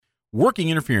Working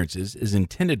Interferences is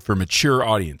intended for mature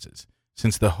audiences.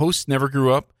 Since the hosts never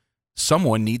grew up,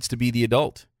 someone needs to be the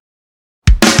adult.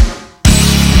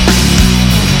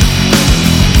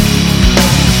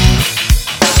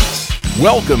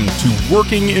 Welcome to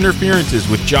Working Interferences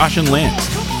with Josh and Lance,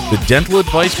 the dental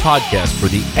advice podcast for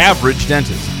the average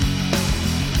dentist.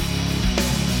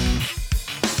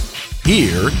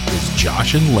 Here is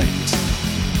Josh and Lance.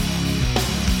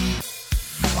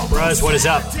 Bros, what is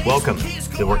up? Welcome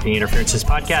to the Working Interferences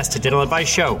podcast, a dental advice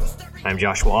show. I'm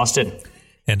Joshua Austin.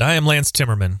 And I am Lance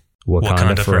Timmerman.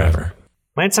 Wakanda forever.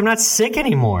 Lance, I'm not sick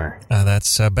anymore.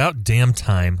 That's about damn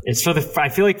time. I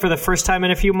feel like for the first time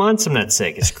in a few months, I'm not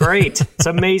sick. It's great. It's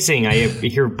amazing. I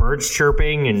hear birds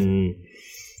chirping and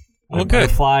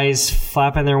butterflies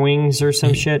flapping their wings or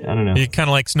some shit. I don't know. You kind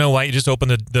of like Snow White. You just open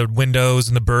the windows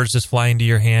and the birds just fly into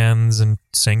your hands and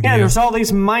sing to you. Yeah, there's all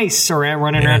these mice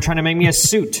running around trying to make me a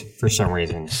suit for some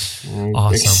reason.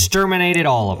 Awesome. Exterminated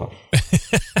all of them.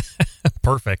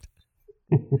 Perfect.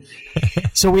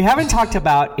 So we haven't talked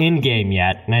about Endgame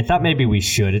yet, and I thought maybe we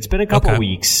should. It's been a couple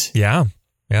weeks. Yeah.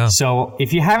 So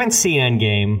if you haven't seen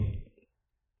Endgame...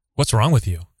 What's wrong with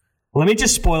you? Let me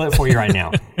just spoil it for you right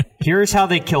now. Here's how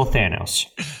they kill Thanos.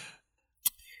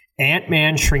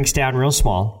 Ant-Man shrinks down real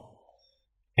small,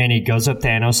 and he goes up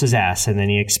Thanos' ass, and then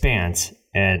he expands,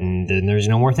 and then there's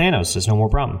no more Thanos. There's no more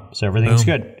problem. So everything's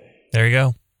good. There you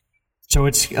go. So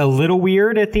it's a little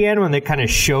weird at the end when they kind of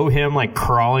show him like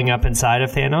crawling up inside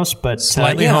of Thanos, but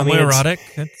slightly homoerotic.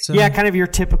 Kind of your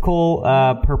typical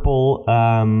purple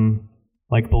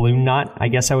like balloon knot, I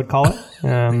guess I would call it.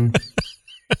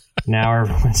 Now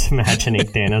everyone's imagining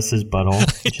Thanos'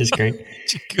 butthole, which is great.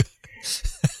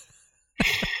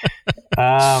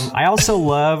 I also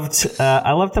loved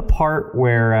the part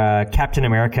where Captain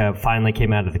America finally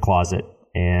came out of the closet.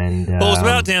 And well, it was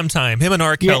about damn time. Him and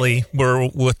R. Kelly were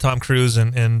with Tom Cruise,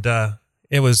 and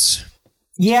it was...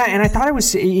 Yeah, and I thought it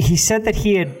was... He said that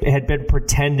he had been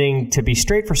pretending to be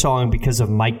straight for so long because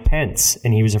of Mike Pence,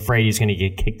 and he was afraid he was going to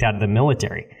get kicked out of the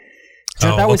military.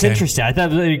 So that was interesting. I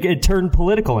thought it turned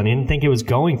political, and he didn't think it was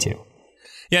going to.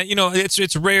 Yeah, you know,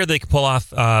 it's rare they can pull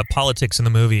off politics in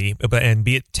the movie and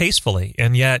be it tastefully,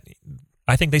 and yet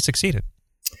I think they succeeded.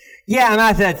 Yeah, and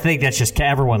I think that's just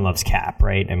everyone loves Cap,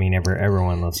 right? I mean,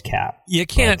 everyone loves Cap. You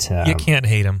can't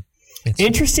hate him.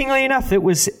 Interestingly enough, it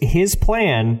was his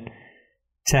plan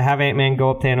to have Ant-Man go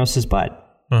up Thanos' butt.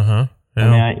 Yeah.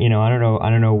 I mean, I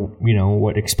don't know,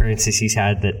 what experiences he's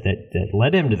had that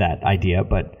led him to that idea,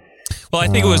 but. Well, I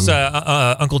think it was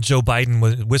Uncle Joe Biden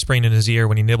was whispering in his ear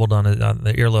when he nibbled on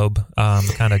the earlobe.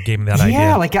 Kind of gave him that idea.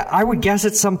 Yeah, like I would guess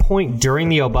at some point during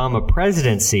the Obama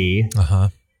presidency.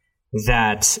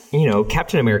 That,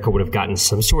 Captain America would have gotten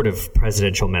some sort of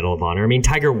Presidential Medal of Honor. I mean,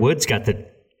 Tiger Woods got the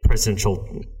Presidential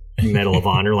Medal of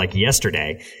Honor like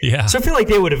yesterday. Yeah. So I feel like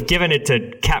they would have given it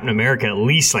to Captain America at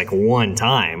least like one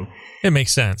time. It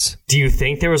makes sense. Do you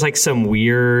think there was like some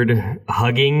weird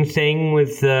hugging thing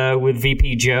with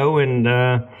VP Joe and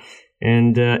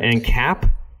Cap?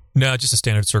 No, just a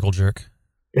standard circle jerk.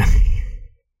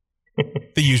 The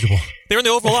usual. They're in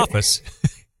the Oval Office.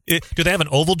 Do they have an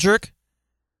oval jerk?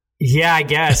 Yeah, I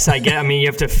guess. I mean, you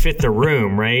have to fit the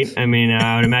room, right? I mean,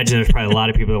 I would imagine there's probably a lot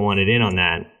of people that wanted in on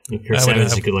that. Chris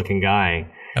Evans is a good-looking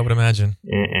guy. I would imagine.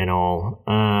 And all.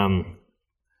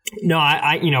 No,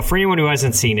 I for anyone who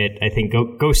hasn't seen it, I think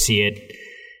go see it.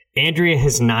 Andrea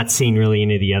has not seen really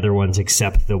any of the other ones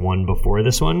except the one before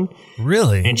this one.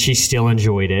 Really? And she still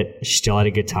enjoyed it. She still had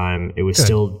a good time. It was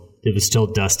still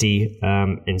dusty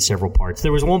in several parts.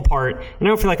 There was one part, and I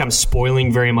don't feel like I'm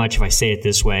spoiling very much if I say it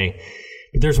this way,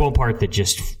 but there's one part that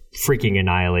just freaking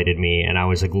annihilated me, and I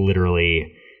was like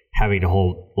literally having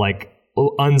to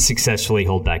unsuccessfully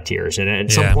hold back tears. And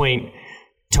at some point,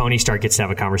 Tony Stark gets to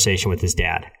have a conversation with his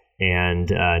dad, and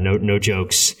no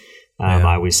jokes.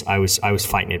 I was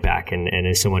fighting it back, and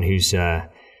as someone who's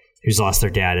lost their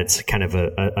dad, it's kind of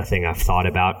a thing I've thought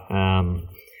about.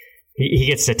 He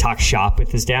gets to talk shop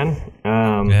with his dad,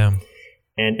 and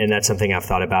that's something I've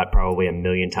thought about probably a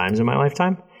million times in my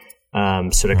lifetime.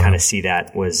 So to kind of see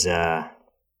that was, I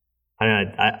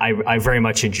very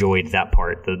much enjoyed that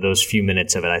part. Those few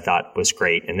minutes of it I thought was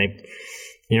great. And they,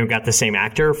 got the same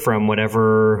actor from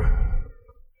whatever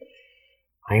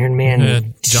Iron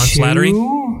Man John 2? Slattery?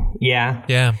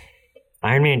 Yeah.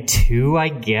 Iron Man 2, I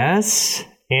guess.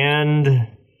 And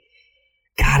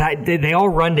God, they all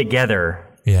run together.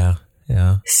 Yeah.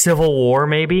 Civil War,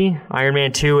 maybe Iron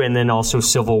Man 2, and then also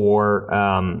Civil War.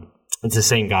 It's the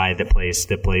same guy that plays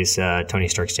Tony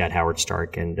Stark's dad, Howard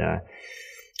Stark, and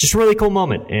just a really cool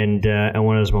moment, and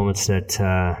one of those moments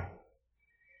that'll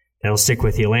stick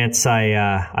with you, Lance.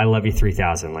 I love you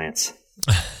 3000, Lance.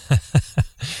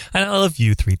 I love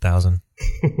you, 3000.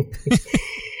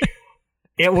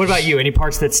 Yeah, what about you? Any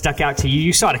parts that stuck out to you?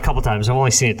 You saw it a couple times. I've only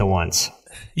seen it the once.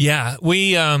 Yeah,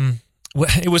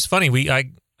 it was funny.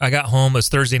 I got home, it was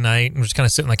Thursday night, and we're just kind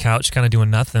of sitting on the couch, kind of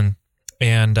doing nothing.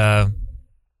 And I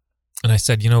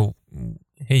said,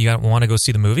 hey, you want to go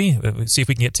see the movie? See if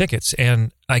we can get tickets.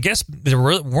 And I guess there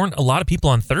weren't a lot of people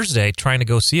on Thursday trying to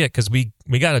go see it because we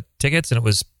got tickets and it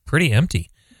was pretty empty.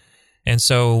 And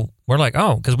so we're like,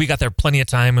 oh, because we got there plenty of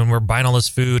time and we're buying all this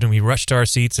food and we rushed to our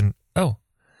seats and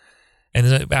And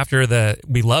then after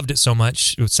we loved it so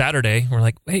much, it was Saturday, we're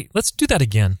like, hey, let's do that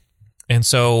again. And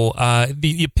so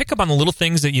you pick up on the little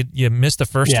things that you missed the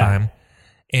first time.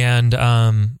 And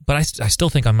but I still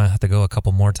think I'm going to have to go a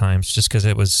couple more times just because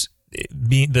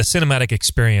the cinematic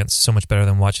experience so much better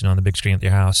than watching on the big screen at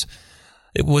your house.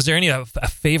 Was there any a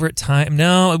favorite time?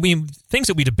 No, I mean, things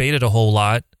that we debated a whole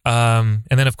lot. And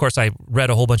then, of course, I read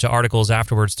a whole bunch of articles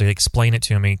afterwards to explain it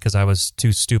to me because I was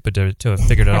too stupid to have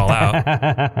figured it all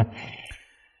out.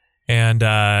 And,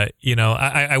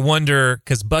 I wonder,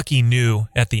 because Bucky knew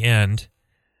at the end,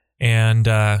 and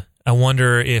I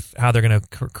wonder how they're going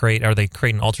to are they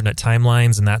creating alternate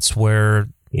timelines, and that's where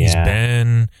he's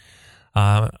been?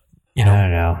 I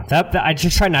don't know. I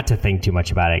just try not to think too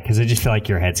much about it because I just feel like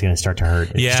your head's going to start to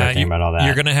hurt if you start thinking about all that.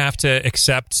 You're going to have to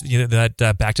accept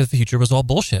that Back to the Future was all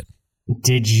bullshit.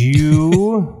 Did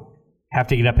you have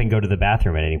to get up and go to the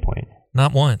bathroom at any point?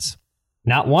 Not once.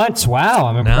 Not once? Wow,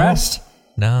 I'm impressed.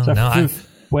 No.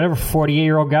 Whatever,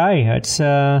 48-year-old guy. It's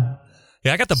I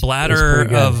got the bladder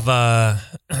of a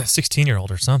 16-year-old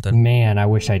or something. Man, I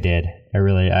wish I did.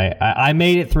 I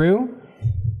made it through.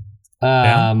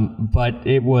 But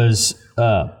it was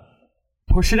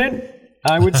pushing it,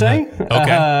 I would say.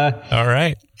 Okay. All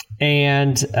right.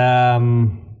 And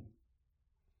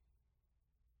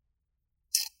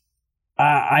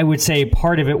I would say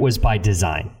part of it was by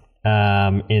design,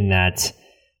 in that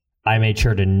I made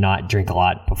sure to not drink a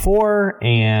lot before,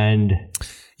 and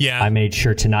I made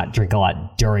sure to not drink a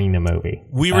lot during the movie.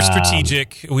 We were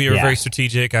strategic. We were very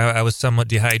strategic. I was somewhat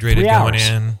dehydrated going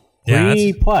in.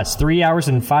 3 hours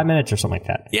and 5 minutes or something like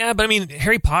that. Yeah, but I mean,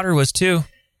 Harry Potter was too.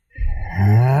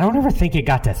 I don't ever think it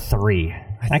got to 3.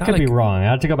 I could be wrong. I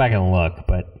have to go back and look,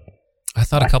 but I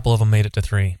thought a couple of them made it to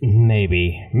 3.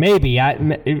 Maybe.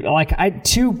 I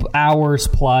 2 hours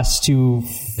plus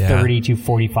 2:30,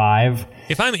 2:45.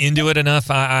 If I'm into it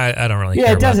enough, I don't really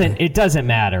care. It doesn't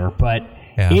matter, but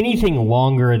anything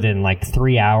longer than like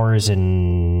 3 hours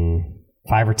and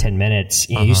 5 or 10 minutes,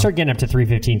 you start getting up to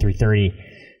 3:15, 3:30.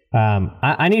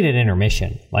 I need an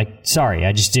intermission. Sorry,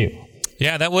 I just do.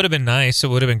 Yeah, that would have been nice. It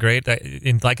would have been great.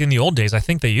 In the old days, I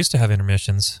think they used to have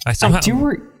intermissions.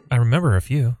 I remember a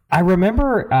few. I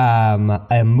remember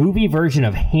a movie version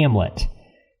of Hamlet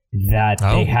that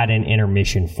they had an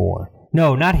intermission for.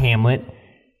 No, not Hamlet.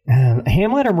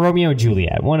 Hamlet or Romeo and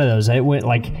Juliet. One of those. I went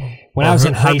when I was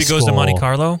in high school. Herbie Goes to Monte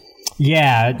Carlo?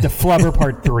 Yeah, the Flubber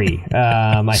Part 3.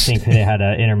 I think they had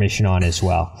an intermission on as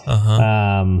well.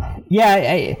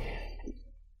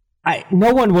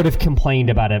 No one would have complained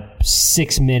about a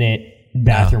 6-minute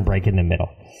bathroom break in the middle.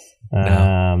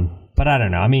 But I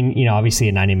don't know. I mean, obviously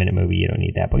a 90-minute movie, you don't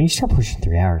need that. But when you start pushing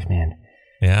 3 hours, man.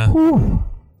 Yeah. Whew.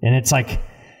 And it's like,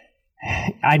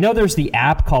 I know there's the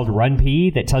app called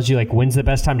RunPee that tells you when's the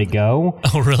best time to go.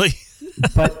 Oh, really?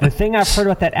 But the thing I've heard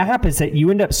about that app is that you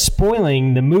end up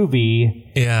spoiling the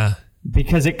movie. Yeah.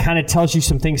 Because it kind of tells you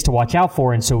some things to watch out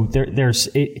for, and so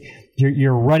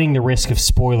you're running the risk of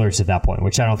spoilers at that point,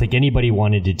 which I don't think anybody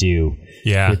wanted to do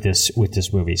with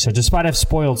this movie. So despite I've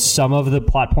spoiled some of the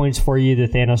plot points for you, the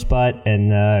Thanos butt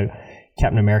and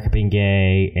Captain America being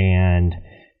gay and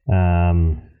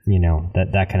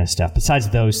that kind of stuff. Besides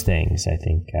those things, I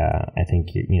think I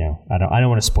don't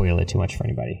want to spoil it too much for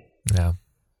anybody. Yeah.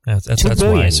 That's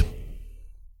wise.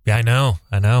 Yeah, I know.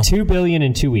 $2 billion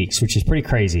in 2 weeks, which is pretty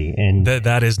crazy, and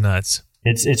that is nuts.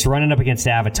 It's running up against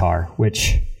Avatar,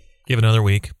 which give another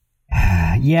week.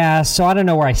 Yeah, so I don't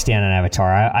know where I stand on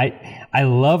Avatar. I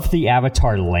love the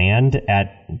Avatar land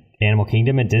at Animal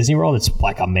Kingdom at Disney World. It's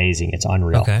amazing. It's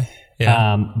unreal. Okay.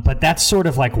 Yeah. But that's sort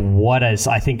of what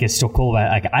I think is still cool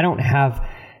about it. I don't have,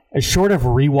 short of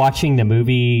rewatching the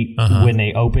movie when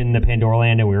they opened the Pandora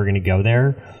Land and we were going to go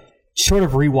there. Short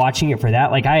of rewatching it for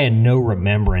that, I had no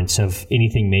remembrance of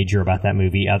anything major about that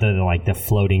movie other than the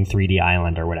floating 3D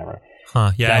island or whatever.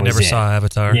 Huh? Yeah, I never saw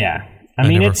Avatar. Yeah, I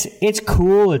mean it's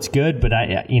cool, it's good, but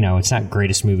it's not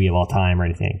greatest movie of all time or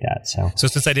anything like that. So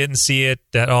since I didn't see it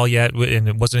at all yet and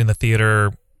it wasn't in the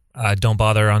theater, don't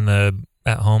bother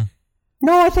at home.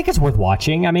 No, I think it's worth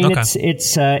watching. I mean,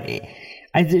 it's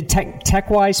tech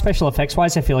wise, special effects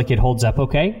wise, I feel like it holds up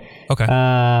okay. Okay.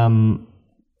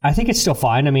 I think it's still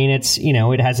fine. I mean, it's,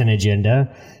 it has an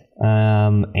agenda,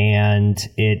 and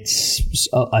it's,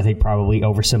 I think, probably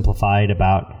oversimplified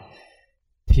about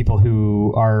people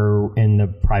who are in the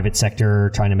private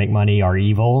sector trying to make money are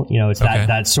evil. It's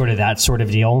that sort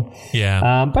of deal.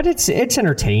 Yeah. But it's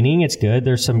entertaining. It's good.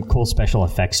 There's some cool special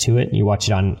effects to it. You watch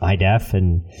it on high def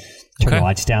and turn the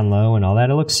lights down low and all that.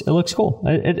 It looks cool.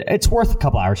 It's worth a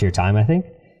couple hours of your time, I think.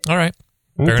 All right.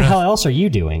 What the hell else are you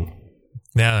doing?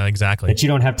 Yeah, exactly. That you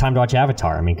don't have time to watch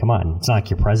Avatar. I mean, come on. It's not like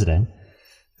you're president.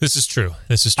 This is true.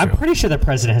 I'm pretty sure the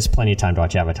president has plenty of time to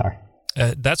watch Avatar.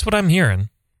 That's what I'm hearing.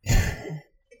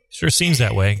 Sure seems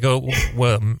that way. Go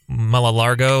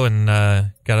Malalargo and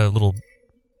got a little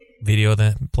video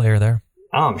player there.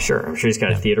 Oh, I'm sure he's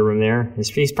got a theater room there.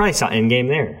 He's probably saw Endgame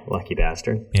there. Lucky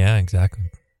bastard. Yeah, exactly.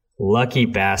 Lucky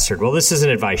bastard. Well, this is an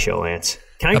advice show, Lance.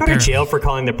 Can I go to jail for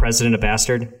calling the president a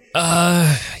bastard?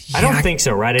 Yeah, I don't think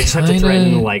so, right? I just have to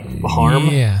threaten harm.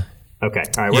 Yeah. Okay.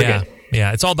 All right. We're good.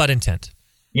 Yeah. It's all about intent.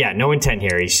 Yeah. No intent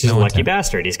here. He's just a lucky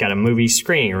bastard. He's got a movie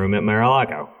screening room at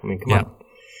Mar-a-Lago. I mean, come on.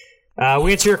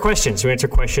 We answer your questions. We answer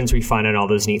questions we find on all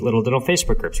those neat little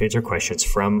Facebook groups. We answer questions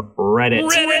from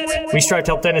Reddit. We strive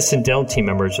to help dentists and dental team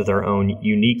members with our own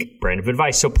unique brand of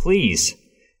advice. So please,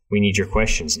 we need your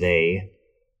questions. They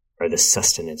are the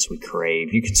sustenance we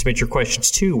crave. You can submit your questions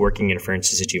to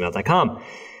workinginterferences@gmail.com.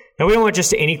 Now, we don't want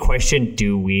just any question,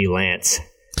 do we, Lance?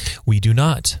 We do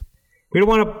not. We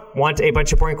don't want a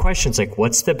bunch of boring questions like,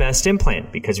 what's the best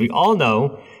implant? Because we all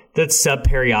know that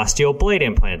subperiosteal blade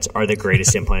implants are the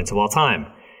greatest implants of all time.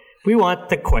 We want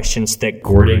the questions that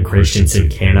Gordon Christensen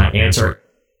cannot answer.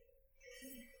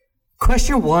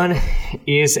 Question 1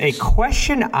 is a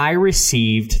question I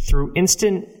received through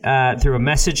a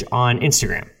message on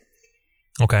Instagram.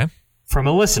 Okay. From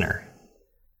a listener.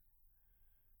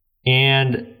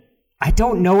 And I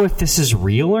don't know if this is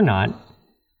real or not.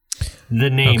 The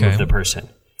name of the person.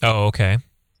 Oh, okay.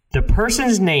 The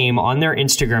person's name on their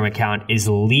Instagram account is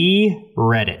Lee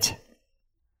Reddit.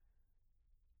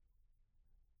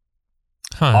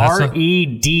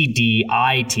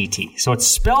 Redditt. So it's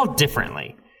spelled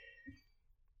differently.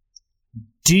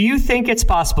 Do you think it's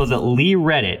possible that Lee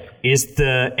Reddit is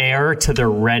the heir to the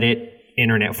Reddit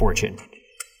internet fortune?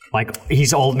 Like,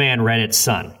 he's old man Reddit's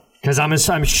son? Because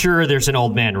I'm sure there's an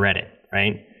old man Reddit,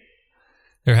 right?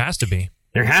 There has to be.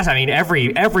 I mean,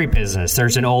 every business,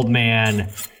 there's an old man,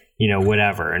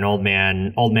 whatever, an old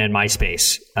man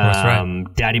MySpace, That's right.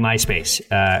 Daddy MySpace,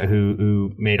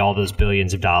 who made all those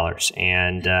billions of dollars,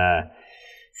 and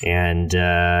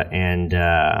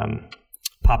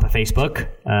Papa Facebook,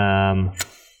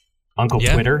 Uncle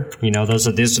Twitter,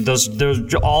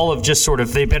 those all of just sort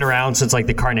of, they've been around since like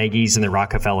the Carnegies and the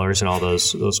Rockefellers and all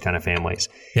those kind of families.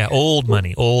 Yeah, old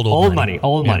money, old money.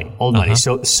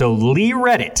 So Lee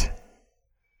Reddit.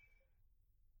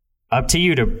 Up to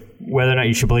you to whether or not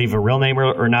you should believe a real name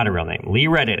or not a real name. Lee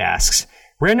Reddit asks,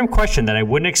 random question that I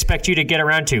wouldn't expect you to get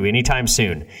around to anytime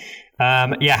soon.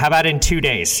 How about in 2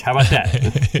 days? How about that? I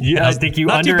think you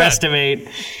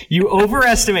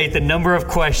overestimate the number of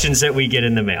questions that we get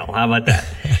in the mail. How about that?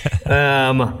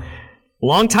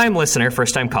 Longtime listener,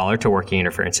 first-time caller to Working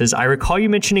Interferences. I recall you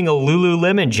mentioning a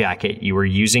Lululemon jacket you were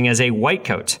using as a white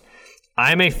coat.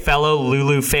 I'm a fellow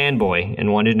Lulu fanboy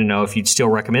and wanted to know if you'd still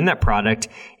recommend that product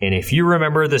and if you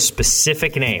remember the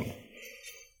specific name.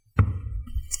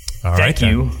 Thank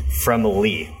you from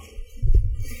Lee.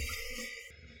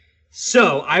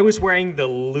 So I was wearing the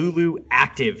Lulu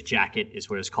Active jacket is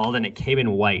what it's called, and it came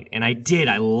in white. And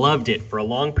I loved it for a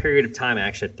long period of time. I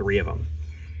actually had 3 of them.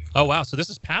 Oh, wow. So this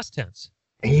is past tense.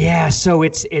 Yeah. So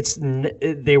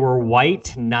they were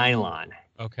white nylon.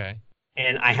 Okay.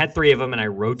 And I had 3 of them, and I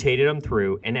rotated them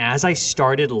through. And as I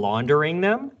started laundering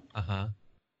them,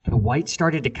 the white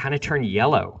started to kind of turn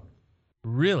yellow.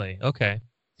 Really? Okay.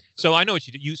 So I know what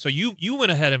you did. So you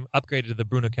went ahead and upgraded to the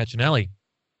Bruno Caccinelli.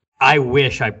 I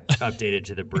wish I updated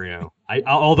to the Bruno.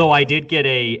 Although I did get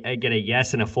a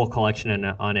yes and a full collection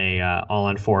on a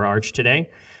all-on-4 arch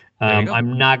today.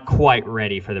 I'm not quite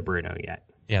ready for the Bruno yet.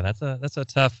 Yeah, that's a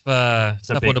tough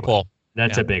one to pull.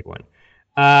 That's a big one.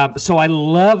 So I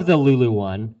love the Lulu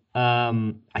one.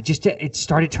 It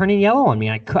started turning yellow on me.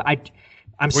 I'm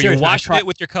Were serious. you washing it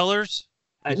with your colors?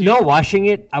 No, washing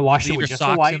it. I washed it with just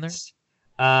the whites. whites.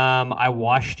 I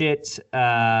washed it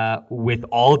with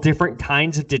all different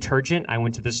kinds of detergent. I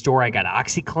went to the store. I got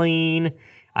OxyClean.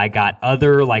 I got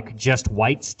other just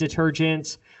whites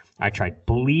detergents. I tried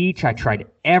bleach. I tried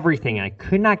everything. And I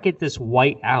could not get this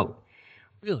white out.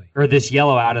 Really? Or this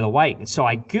yellow out of the white. And so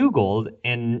I Googled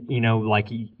and,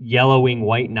 yellowing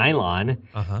white nylon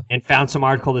and found some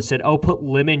article that said, put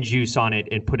lemon juice on it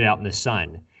and put it out in the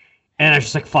sun. And I was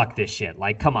just like, fuck this shit.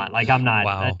 Like, come on. Like, I'm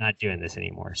not doing this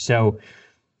anymore. So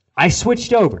I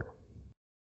switched over.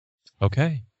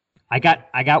 Okay. I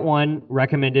got one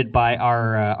recommended by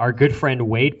our good friend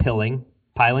Wade Pilling.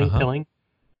 Pilling?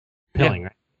 Pilling,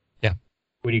 right? Yeah.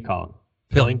 What do you call him?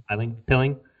 Pilling.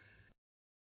 Pilling?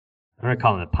 I'm going to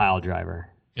call him a pile driver.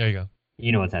 There you go.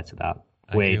 You know what that's about.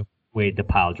 I do. Wade the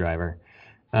pile driver.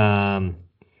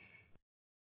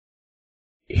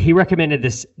 He recommended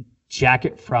this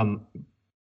jacket from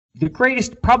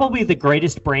probably the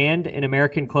greatest brand in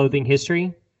American clothing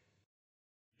history.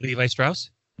 Levi Strauss?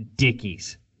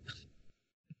 Dickies.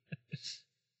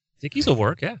 Dickies will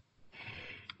work, yeah.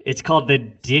 It's called the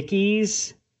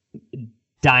Dickies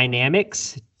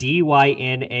Dynamics,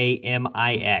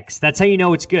 Dynamix. That's how you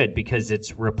know it's good, because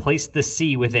it's replaced the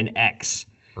C with an X.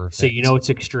 Perfect. So you know it's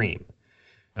extreme.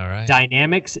 All right.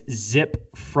 Dynamics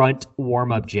zip front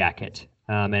warm-up jacket.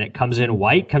 And it comes in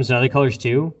white, comes in other colors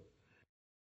too.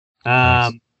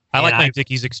 Nice. I like my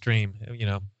Dickies Extreme, you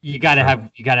know. You gotta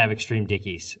have extreme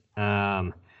Dickies.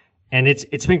 And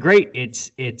it's been great.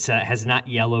 It has not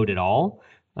yellowed at all.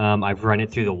 I've run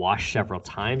it through the wash several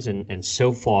times, and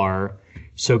so far,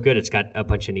 so good. It's got a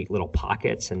bunch of neat little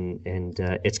pockets, and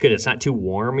it's good. It's not too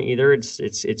warm either.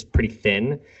 It's pretty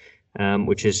thin,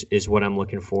 which is what I'm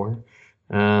looking for.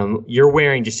 You're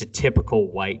wearing just a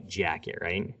typical white jacket,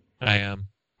 right? I am.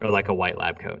 Or like a white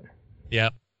lab coat.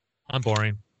 Yep. I'm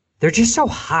boring. They're just so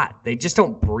hot. They just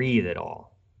don't breathe at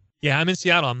all. Yeah, I'm in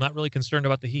Seattle. I'm not really concerned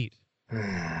about the heat.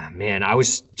 Man, I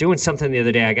was doing something the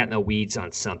other day. I got in the weeds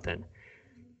on something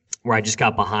where I just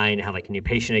got behind, had like a new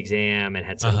patient exam, and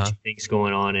had some things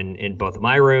going on in both of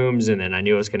my rooms. And then I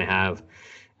knew I was going to have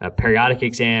a periodic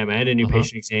exam. I had a new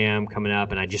patient exam coming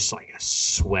up, and I just like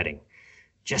sweating.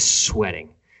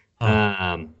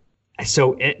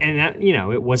 So, and that, you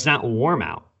know, it was not warm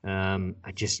out.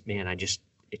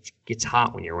 It gets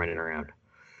hot when you're running around.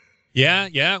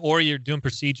 Yeah. Or you're doing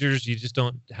procedures you just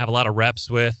don't have a lot of reps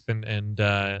with, and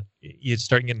you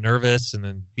start getting nervous, and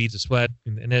then beads of sweat,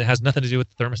 and it has nothing to do with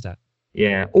the thermostat.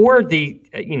 Yeah. Or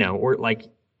or like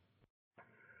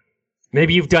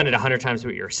maybe you've done it 100 times,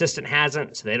 but your assistant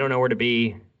hasn't, so they don't know where to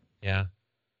be. Yeah.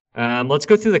 Let's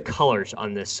go through the colors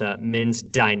on this men's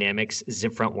Dynamics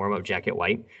zip front warm-up jacket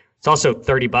white. It's also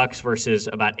 $30 versus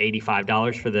about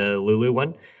 $85 for the Lulu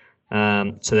one.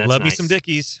 So that's Love nice. me some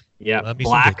Dickies. Yeah, Love me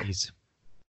black, some Dickies.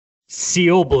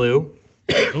 Seal blue.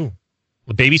 Ooh,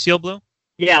 the baby seal blue.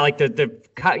 Yeah, like the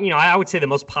I would say the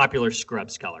most popular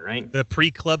Scrubs color, right? The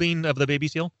pre-clubbing of the baby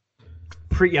seal.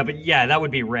 That would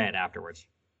be red afterwards.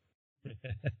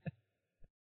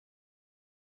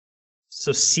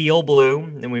 So seal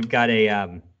blue, then we've got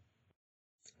a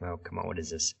what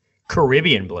is this?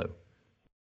 Caribbean blue,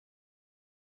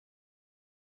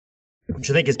 which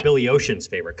I think is Billy Ocean's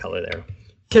favorite color there.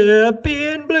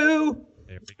 Caribbean blue.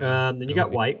 Then you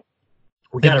got white.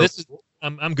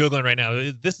 I'm Googling right now.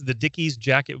 This is the Dickies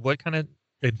jacket. What kind of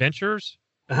adventures?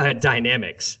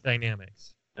 Dynamics.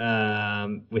 Dynamics.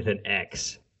 With an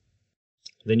X.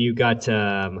 Then you got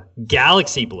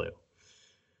Galaxy blue,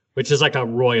 which is like a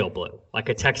royal blue, like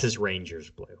a Texas Rangers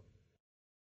blue.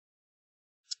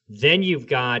 Then you've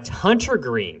got Hunter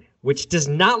green, which does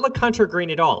not look Hunter green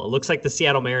at all. It looks like the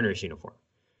Seattle Mariners uniform.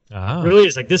 It really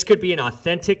is. Like, this could be an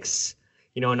authentic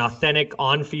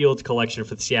on-field collection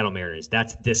for the Seattle Mariners.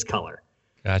 That's this color.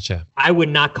 Gotcha. I would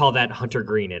not call that Hunter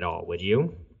green at all, would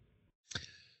you?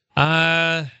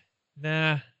 Nah,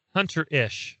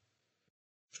 Hunter-ish.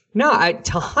 No,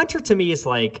 Hunter to me is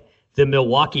like the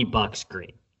Milwaukee Bucks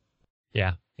green.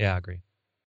 Yeah, I agree.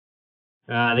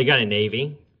 They got a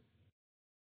navy.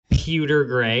 Pewter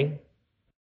gray.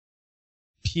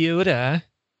 Pewter.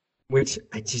 Which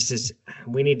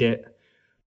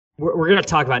we're going to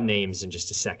talk about names in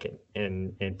just a second.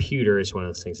 And pewter is one of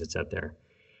those things that's up there.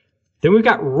 Then we've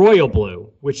got royal blue,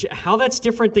 which how that's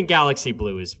different than galaxy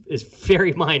blue is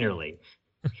very minorly.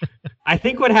 I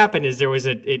think what happened is there was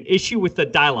an issue with the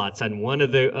dialots on one or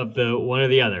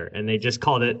the other, and they just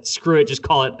called it, screw it, just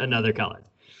call it another color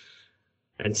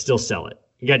and still sell it.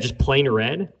 You got just plain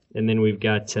red, and then we've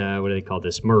got, what do they call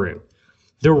this? Maroon.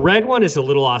 The red one is a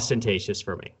little ostentatious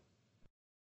for me.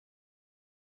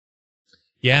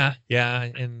 Yeah,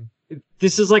 and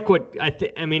this is like what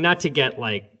I mean, not to get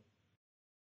like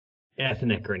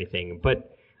ethnic or anything,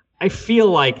 but I feel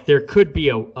like there could be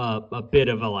a bit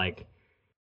of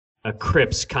a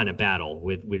Crips kind of battle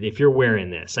with if you're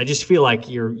wearing this. I just feel like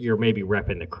you're maybe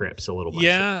repping the Crips a little bit.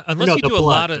 Yeah, unless you do a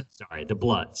lot of the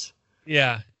Bloods.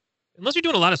 Yeah, unless you're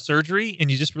doing a lot of surgery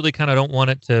and you just really kind of don't want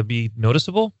it to be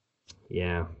noticeable.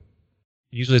 Yeah.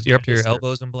 Usually you're up to your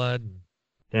elbows in blood.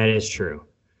 That is true.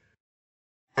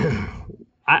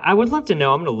 I would love to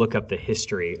know. I'm going to look up the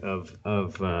history of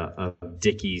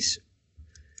Dickies.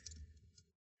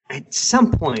 At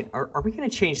some point, are we going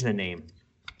to change the name?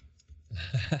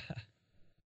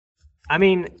 I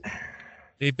mean,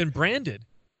 they've been branded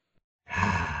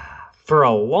for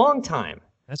a long time.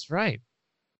 That's right.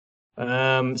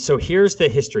 So here's the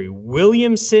history.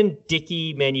 Williamson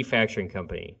Dickey Manufacturing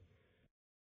Company,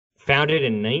 founded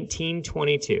in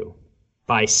 1922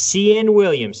 by C.N.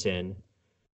 Williamson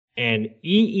and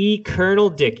E.E. Colonel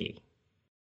Dickey.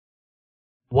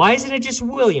 Why isn't it just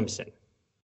Williamson?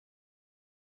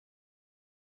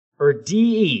 Or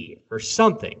D.E. or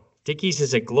something. Dickies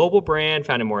is a global brand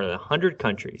found in more than 100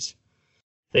 countries.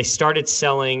 They started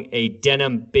selling a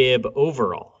denim bib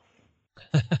overall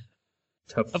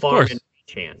to farm and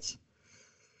beach hands.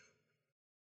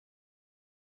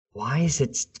 Why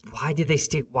did they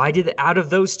stick? Out of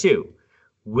those two,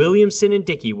 Williamson and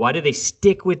Dickey, why did they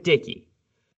stick with Dickey?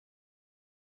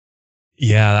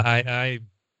 Yeah,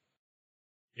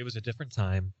 it was a different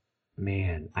time.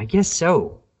 Man, I guess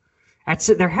so.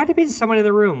 There had to be someone in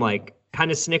the room, like, kind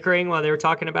of snickering while they were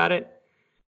talking about it.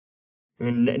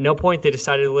 And at no point they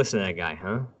decided to listen to that guy,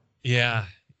 huh? Yeah.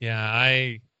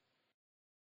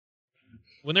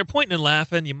 When they're pointing and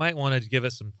laughing, you might want to give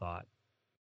it some thought.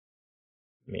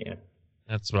 Man.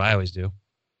 That's what I always do.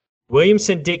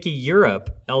 Williamson Dickey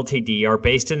Europe Ltd. Are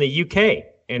based in the UK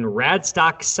in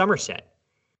Radstock, Somerset.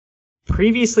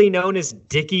 Previously known as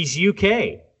Dickies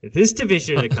UK. This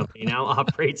division of the company now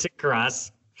operates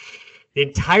across the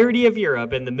entirety of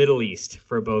Europe and the Middle East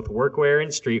for both workwear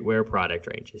and streetwear product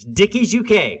ranges. Dickies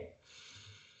UK.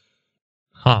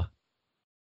 Huh.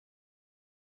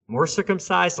 More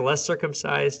circumcised, less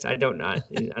circumcised? I don't know.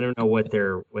 I don't know what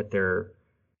they're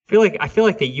I feel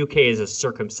like the UK is a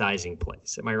circumcising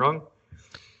place. Am I wrong?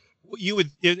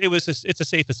 It's a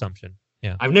safe assumption.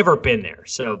 Yeah. I've never been there,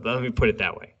 so let me put it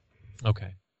that way.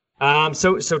 Okay.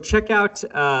 So check out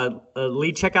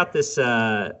Lee. Check out this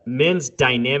men's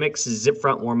Dynamics zip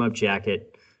front warm up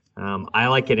jacket. I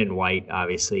like it in white,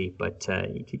 obviously, but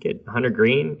you could get Hunter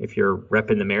Green if you're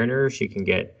repping the Mariners. You can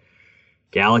get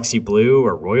Galaxy Blue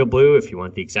or Royal Blue if you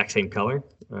want the exact same color.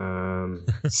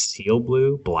 Seal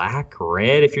Blue, black,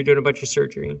 red if you're doing a bunch of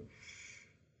surgery.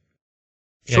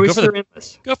 Yeah, Choices are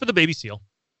endless. Go for the baby seal.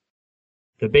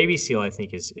 The baby seal, I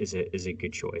think, is a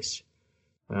good choice.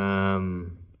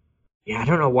 Yeah, I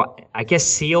don't know what. I guess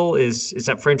seal is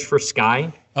that French for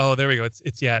sky? Oh, there we go.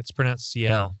 It's pronounced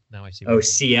CL. Now I see. Oh,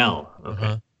 CL. Okay.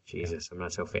 Uh-huh. Jesus, I'm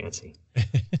not so fancy. I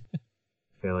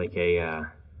feel like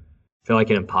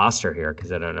an imposter here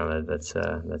because I don't know that's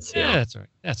CL. Yeah, that's all right.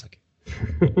 That's okay.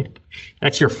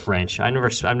 That's your French. I've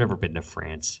never been to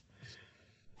France.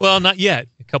 Well, not yet.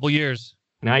 A couple years.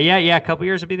 Not yet. Yeah, a couple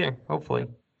years I'll be there. Hopefully.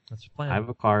 That's the plan. I have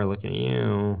a car. Looking at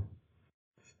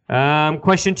you.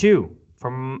 Question 2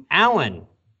 from Alan.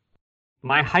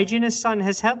 My hygienist son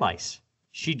has head lice.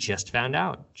 She just found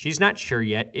out. She's not sure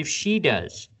yet if she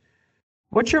does.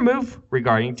 What's your move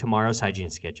regarding tomorrow's hygiene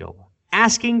schedule?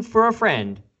 Asking for a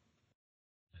friend.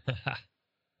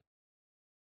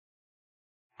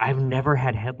 I've never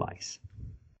had head lice.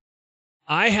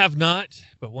 I have not,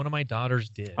 but one of my daughters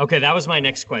did. Okay, that was my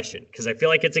next question because I feel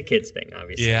like it's a kid's thing,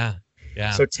 obviously. Yeah.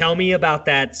 So tell me about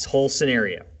that whole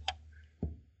scenario.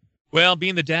 Well,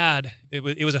 being the dad, it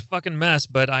was a fucking mess,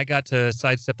 but I got to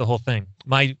sidestep the whole thing.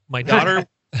 My daughter,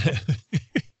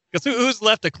 because who's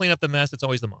left to clean up the mess? It's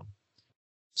always the mom.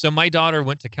 So my daughter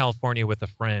went to California with a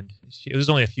friend. It was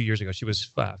only a few years ago. She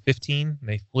was 15. And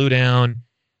they flew down,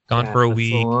 gone for a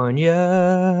week.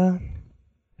 California.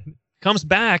 Comes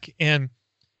back, and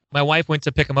my wife went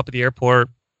to pick him up at the airport,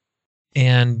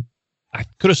 and I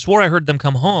could have swore I heard them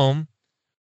come home,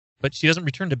 but she doesn't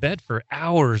return to bed for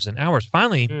hours and hours.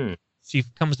 Finally, she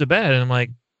comes to bed, and I'm like,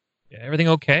 everything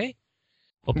okay?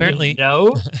 Well, apparently...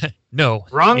 No? No.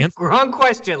 Wrong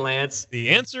question, Lance. The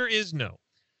answer is no.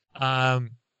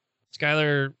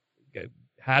 Skylar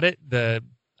had it.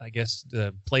 I guess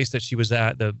the place that she was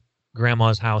at, the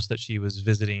grandma's house that she was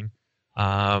visiting,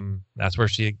 that's where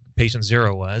patient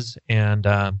 0 was. And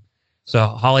so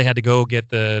Holly had to go get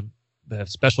the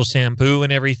special shampoo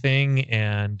and everything,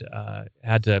 and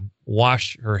had to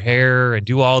wash her hair and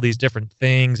do all these different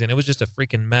things. And it was just a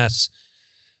freaking mess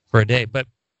for a day. But,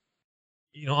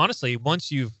 honestly,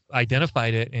 once you've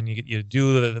identified it and you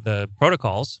do the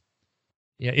protocols,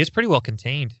 yeah, it's pretty well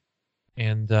contained.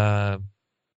 And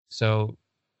so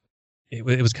it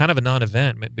was kind of a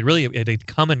non-event. But really, it had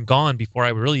come and gone before I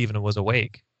really even was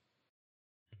awake.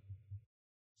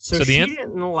 So she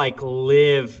didn't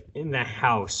live in the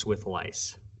house with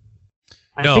lice.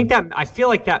 No. I feel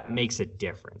like that makes a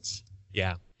difference.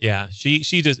 Yeah. Yeah, she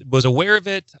just was aware of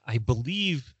it, I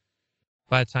believe,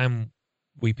 by the time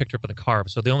we picked her up in the car.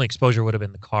 So the only exposure would have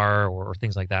been the car or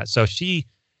things like that. So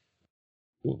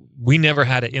we never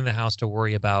had it in the house to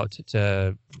worry about.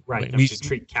 We to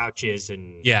treat couches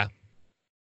and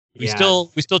we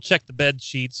still checked the bed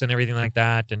sheets and everything like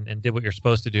that, and did what you're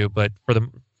supposed to do. But for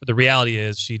the reality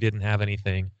is, she didn't have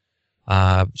anything.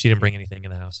 She didn't bring anything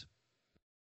in the house.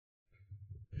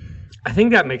 I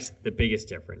think that makes the biggest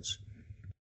difference.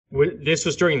 This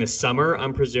was during the summer,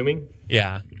 I'm presuming?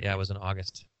 Yeah, it was in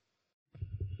August.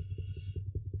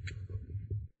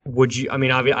 Would you,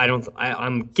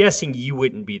 I'm guessing you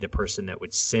wouldn't be the person that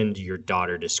would send your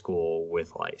daughter to school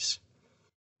with lice.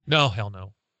 No, hell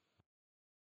no.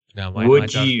 No,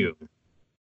 would you?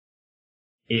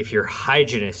 If your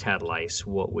hygienist had lice,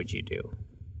 what would you do?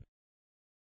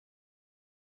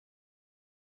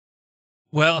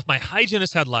 Well, if my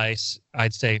hygienist had lice,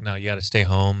 I'd say, no, you got to stay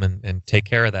home and take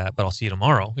care of that, but I'll see you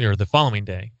tomorrow or the following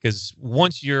day. Because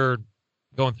once you're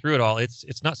going through it all,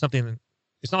 it's not something,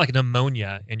 it's not like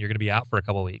pneumonia and you're going to be out for a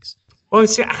couple of weeks. Well,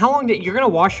 how long you're going to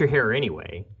wash your hair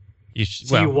anyway. You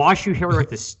wash your hair with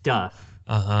the stuff.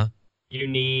 Uh-huh. You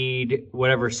need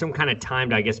some kind of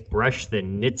time to, I guess, brush the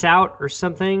nits out or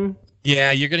something.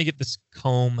 Yeah, you're going to get this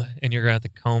comb and you're going to have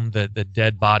to comb the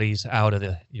dead bodies out of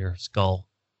your skull.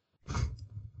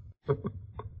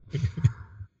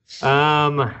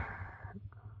 And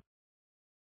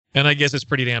I guess it's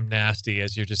pretty damn nasty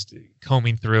as you're just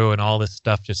combing through and all this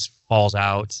stuff just falls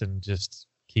out and just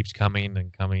keeps coming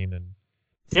and coming. And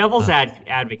devil's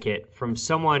advocate from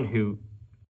someone who,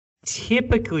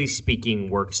 typically speaking,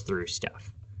 works through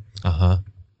stuff. Uh-huh.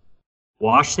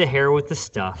 Wash the hair with the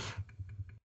stuff,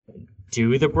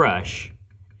 do the brush,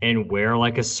 and wear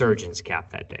like a surgeon's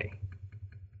cap that day.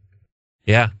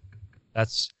 Yeah.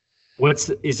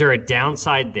 Is there a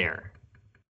downside there?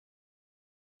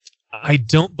 I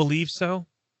don't believe so.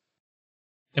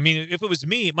 I mean, if it was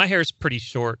me, my hair is pretty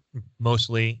short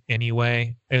mostly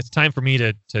anyway. And it's time for me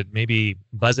to maybe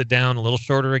buzz it down a little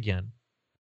shorter again.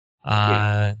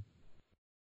 For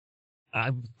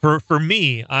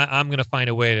me, I'm going to find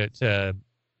a way to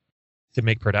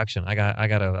make production. I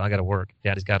gotta work.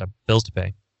 Daddy's got bills to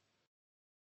pay.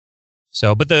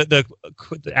 So, but the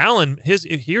Alan,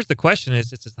 here's the question: it's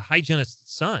the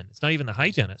hygienist's son. It's not even the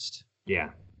hygienist.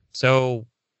 Yeah. So,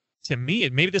 to me,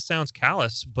 maybe this sounds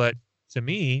callous, but to Yeah.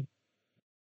 me,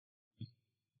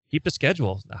 keep the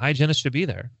schedule. The hygienist should be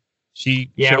there.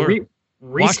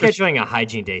 Rescheduling a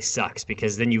hygiene day sucks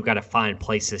because then you've got to find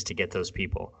places to get those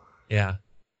people. Yeah.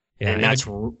 And that's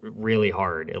really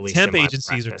hard. At least temp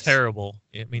agencies are terrible.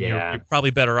 I mean, you're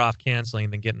probably better off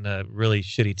canceling than getting a really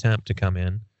shitty temp to come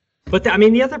in. But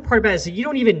the other part about it is that you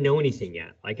don't even know anything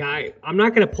yet. Like I'm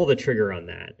not going to pull the trigger on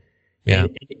that. Yeah.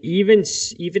 And even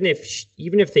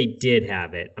if they did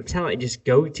have it, I'm telling you, just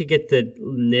go to get the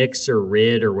Nix or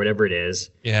Rid or whatever it is.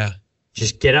 Yeah.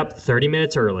 Just get up 30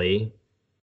 minutes early,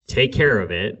 take care of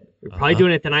it. You're probably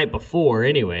doing it the night before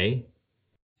anyway.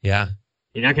 Yeah.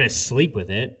 You're not going to sleep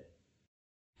with it.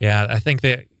 Yeah, I think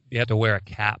that you have to wear a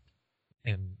cap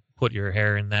and put your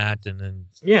hair in that, and then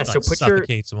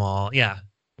suffocates them all. Yeah.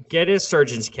 Get a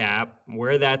surgeon's cap,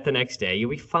 wear that the next day. You'll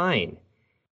be fine.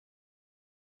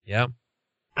 Yeah.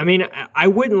 I mean, I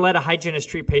wouldn't let a hygienist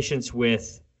treat patients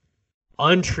with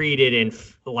untreated and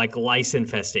lice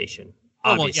infestation.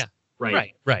 Obviously. Oh, well, yeah.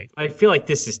 Right. I feel like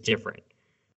this is different.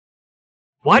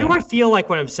 Why do I feel like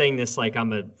when I'm saying this, like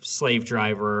I'm a slave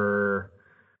driver,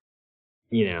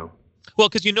 Well,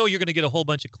 because you're going to get a whole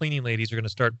bunch of cleaning ladies who are going to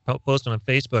start posting on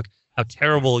Facebook how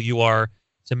terrible you are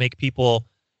to make people,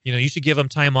 you should give them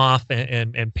time off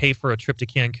and pay for a trip to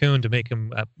Cancun to make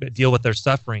them deal with their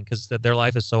suffering because their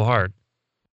life is so hard.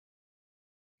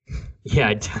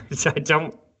 Yeah,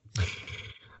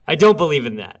 I don't believe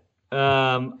in that.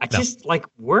 Just like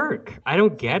work. I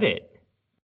don't get it.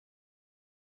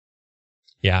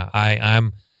 Yeah, I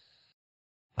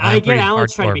get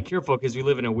Alan's trying to be careful because we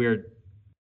live in a weird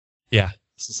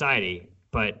society,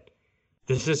 but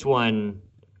this is one,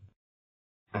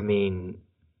 it's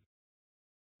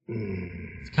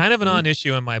kind of a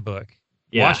non-issue in my book.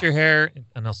 Yeah. Wash your hair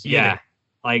and I'll see you there.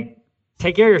 Like,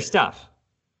 take care of your stuff.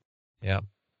 Yeah.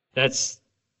 That's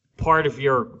part of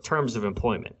your terms of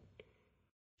employment.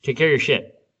 Take care of your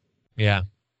shit. Yeah.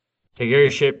 Take care of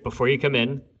your shit before you come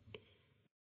in.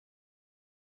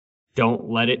 Don't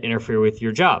let it interfere with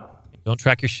your job. Don't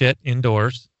track your shit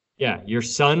indoors. Yeah, your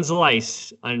son's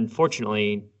lice,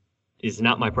 unfortunately, is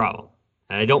not my problem.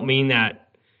 And I don't mean that.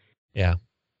 Yeah.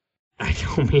 I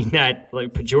don't mean that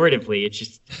like pejoratively. It's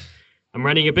just I'm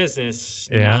running a business,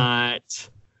 not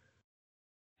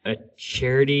a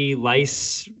charity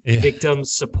lice victim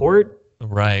support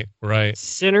right.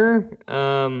 center.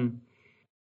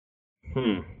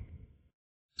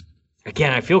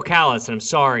 Again, I feel callous, and I'm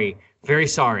sorry. Very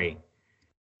sorry.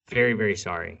 Very, very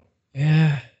sorry.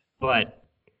 Yeah. But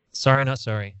sorry, not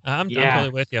sorry. I'm totally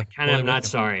with you. Kind of not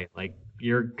sorry. Like,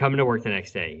 you're coming to work the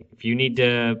next day. If you need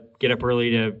to get up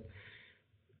early to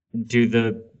do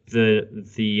the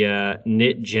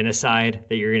knit genocide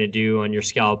that you're going to do on your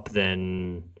scalp,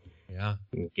 then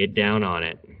get down on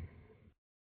it.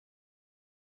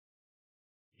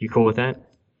 You cool with that?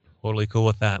 Totally cool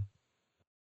with that.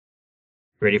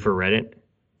 Ready for Reddit?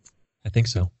 I think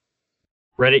so.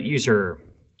 Reddit user,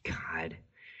 God.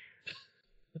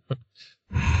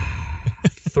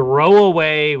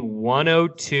 Throwaway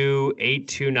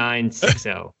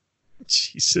 102-82960.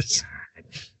 Jesus.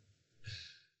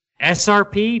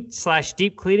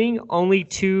 SRP/deep cleaning only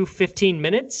 15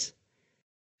 minutes.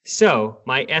 So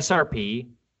my SRP,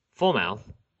 full mouth,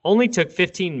 only took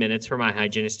 15 minutes for my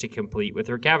hygienist to complete with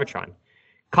her Cavitron.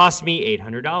 Cost me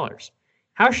 $800.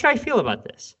 How should I feel about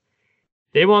this?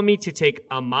 They want me to take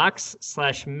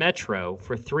Amox/Metro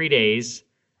for 3 days,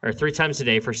 or 3 times a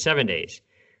day for 7 days.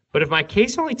 But if my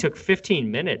case only took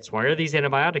 15 minutes, why are these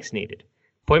antibiotics needed?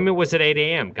 Appointment was at 8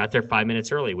 a.m. Got there 5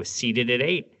 minutes early. Was seated at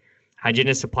 8.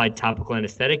 Hygienist applied topical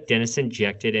anesthetic. Dentist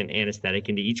injected an anesthetic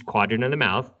into each quadrant of the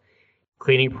mouth.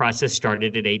 Cleaning process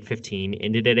started at 8:15,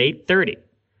 ended at 8:30.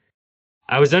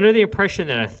 I was under the impression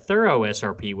that a thorough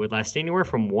SRP would last anywhere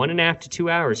from 1.5 to 2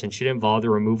 hours and should involve the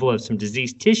removal of some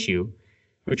diseased tissue,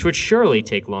 which would surely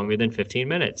take longer than 15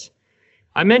 minutes.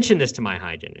 I mentioned this to my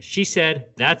hygienist. She said,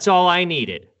 that's all I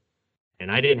needed.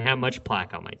 And I didn't have much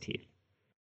plaque on my teeth.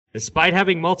 Despite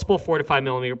having multiple 4 to 5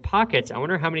 millimeter pockets, I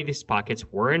wonder how many of these pockets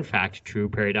were in fact true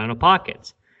periodontal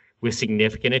pockets with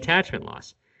significant attachment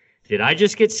loss. Did I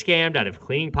just get scammed out of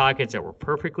cleaning pockets that were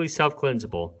perfectly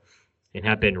self-cleansable and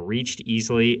have been reached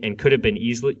easily and could have been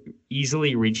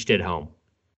easily reached at home?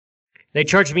 They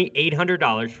charged me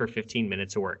 $800 for 15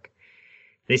 minutes of work.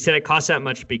 They said it costs that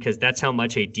much because that's how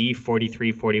much a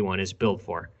D4341 is billed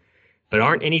for. But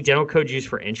aren't any dental codes used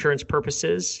for insurance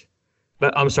purposes?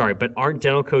 But aren't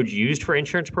dental codes used for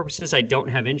insurance purposes? I don't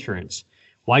have insurance.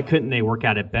 Why couldn't they work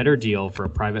out a better deal for a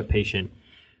private patient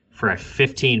for a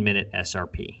 15-minute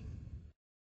SRP?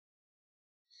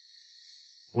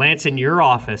 Lance, in your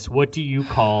office, how do you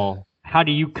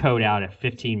code out a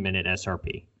 15-minute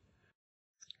SRP?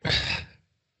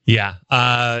 Yeah,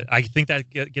 I think that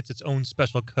gets its own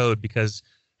special code because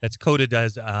that's coded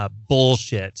as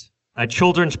bullshit. A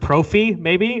children's prophy,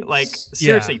 maybe? Like,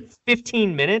 seriously,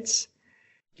 15 minutes?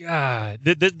 God,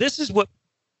 this is what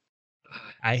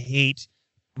I hate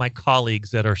my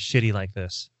colleagues that are shitty like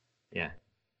this. Yeah.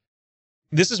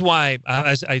 This is why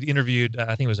I interviewed,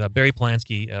 I think it was Barry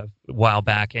Polanski a while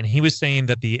back, and he was saying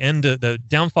that the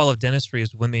downfall of dentistry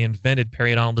is when they invented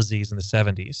periodontal disease in the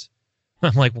 70s.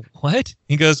 I'm like, what?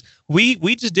 He goes, we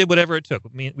just did whatever it took. I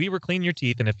mean, we were cleaning your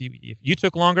teeth, and if you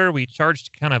took longer, we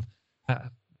charged kind of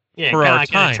for our like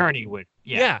time. An attorney would.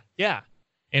 Yeah.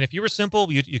 And if you were simple,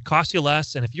 it cost you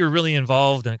less, and if you were really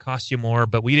involved, then it cost you more.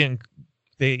 But we didn't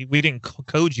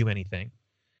code you anything,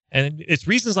 and it's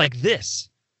reasons like this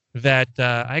that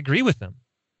I agree with them.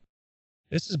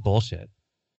 This is bullshit.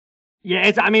 Yeah,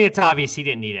 it's obvious he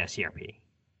didn't need SCRP.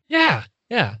 Yeah.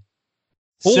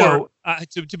 So, or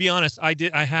to be honest, I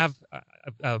have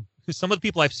some of the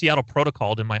people I've Seattle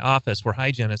protocoled in my office were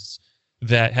hygienists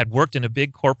that had worked in a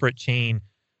big corporate chain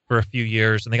for a few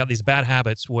years, and they got these bad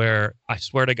habits where I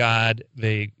swear to God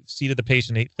they seated the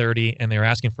patient at 8:30 and they were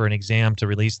asking for an exam to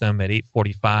release them at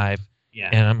 8:45. Yeah,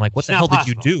 and I'm like, what the hell did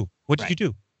you do? What did you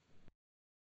do?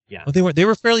 Yeah, well, they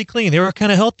were fairly clean. They were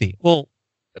kind of healthy. Well,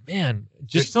 man,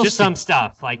 there's still some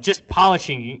stuff like just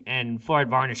polishing and fluoride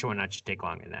varnish and whatnot should take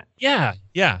longer than that. Yeah.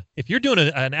 If you're doing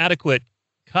an adequate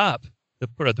cup, the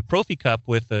Profi cup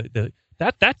with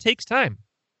that takes time.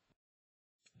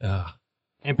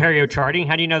 And perio charting,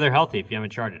 how do you know they're healthy if you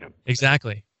haven't charted them?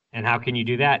 Exactly. And how can you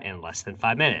do that in less than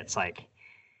 5 minutes? Like,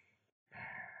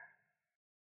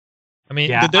 I mean,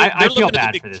 yeah, I feel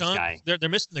bad for this chunk. guy. They're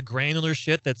missing the granular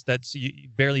shit that's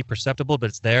barely perceptible, but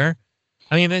it's there.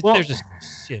 I mean, they're just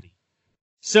shitty.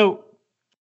 So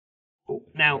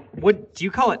now, what do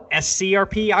you call it?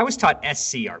 SCRP? I was taught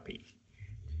SCRP.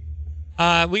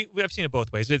 I've seen it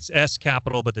both ways. It's S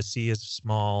capital, but the C is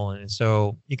small, and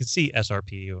so you can see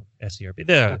SRP or SCRP.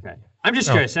 There. Okay. I'm just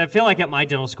curious. I feel like at my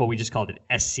dental school we just called it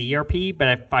SCRP,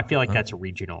 but I feel like that's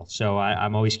regional. So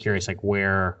I'm always curious, like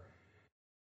where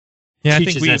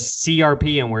teaches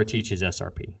SCRP and where it teaches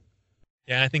SRP.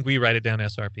 Yeah, I think we write it down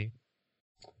SRP.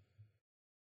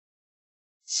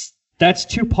 That's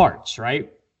 2 parts,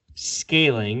 right?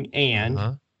 scaling,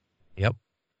 and Yep.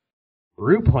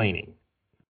 root planing.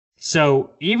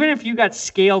 So even if you got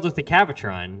scaled with the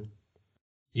Cavitron,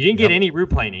 you didn't get any root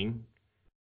planing.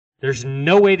 There's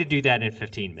no way to do that in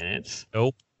 15 minutes.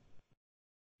 Nope.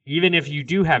 Even if you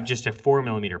do have just a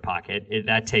 4mm pocket,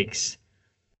 that takes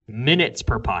minutes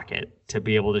per pocket to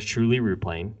be able to truly root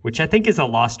plane, which I think is a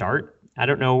lost art. I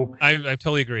don't know. I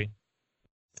totally agree.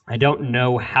 I don't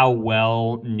know how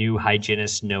well new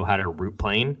hygienists know how to root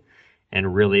plane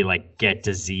and really like get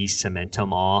disease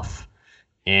cementum off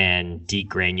and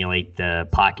degranulate the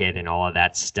pocket and all of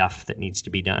that stuff that needs to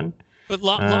be done. But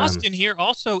lost in here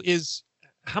also is,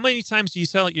 how many times do you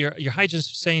tell your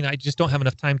hygienist saying, I just don't have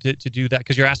enough time to do that,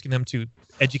 because you're asking them to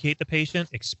educate the patient,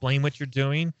 explain what you're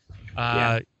doing.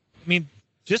 I mean,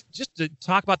 just to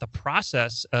talk about the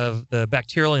process of the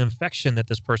bacterial infection that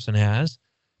this person has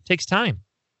takes time.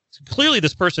 So clearly,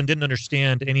 this person didn't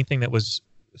understand anything that was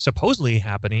supposedly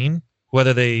happening,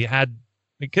 whether they had,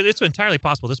 because it's entirely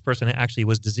possible this person actually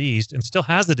was diseased and still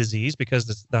has the disease because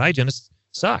the hygienist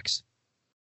sucks.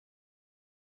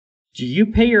 Do you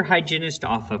pay your hygienist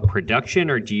off of production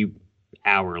or do you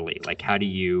hourly? Like, how do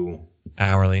you?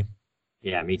 Hourly.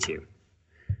 Yeah, me too.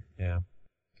 Yeah.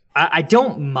 I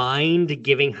don't mind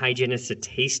giving hygienists a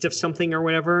taste of something or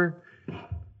whatever.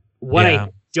 What I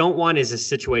don't want is a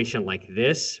situation like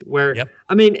this where,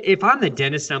 I mean, if I'm the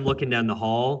dentist and I'm looking down the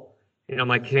hall and I'm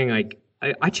like, saying like,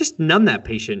 I just numbed that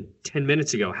patient 10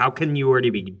 minutes ago. How can you already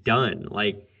be done?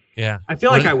 Like, I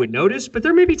feel like I would notice, but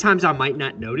there may be times I might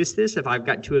not notice this if I've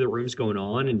got two other rooms going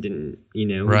on and didn't,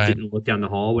 didn't look down the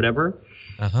hall, whatever.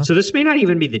 So this may not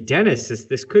even be the dentist.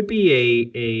 This could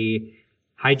be a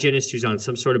hygienist who's on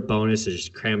some sort of bonus is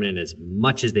just cramming in as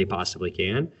much as they possibly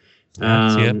can.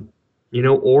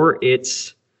 Or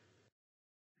it's,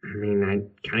 I mean, I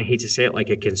kind of hate to say it,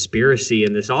 like a conspiracy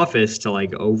in this office to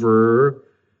like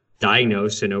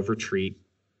over-diagnose and over-treat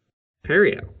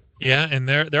perio. Yeah, and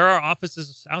there are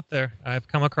offices out there. I've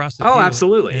come across it.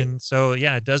 Absolutely. And so,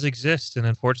 it does exist. And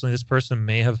unfortunately, this person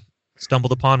may have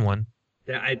stumbled upon one.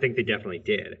 Yeah, I think they definitely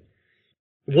did.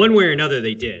 One way or another,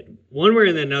 they did. One way or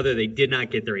another, they did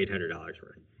not get their $800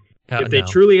 worth. If they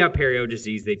truly have perio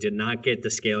disease, they did not get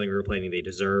the scaling or planing they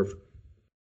deserve.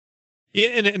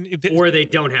 Yeah, or they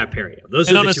don't have perio. Those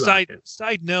are the two options.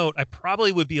 Side note, I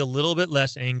probably would be a little bit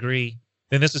less angry.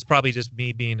 And this is probably just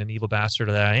me being an evil bastard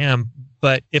that I am.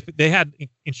 But if they had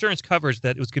insurance coverage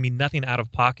that it was going to be nothing out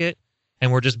of pocket,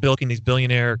 and we're just bilking these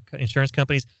billionaire insurance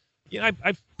companies, I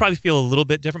probably feel a little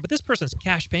bit different. But this person's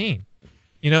cash paying.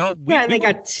 And they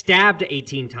got stabbed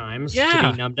 18 times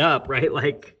to be numbed up, right?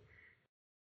 Like,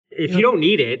 if you don't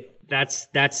need it,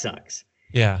 that sucks.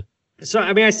 Yeah. So,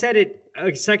 I mean, I said it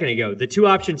a second ago. The two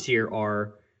options here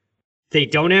are they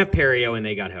don't have perio and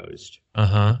they got hosed.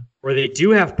 Or they do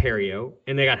have perio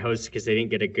and they got hosed because they didn't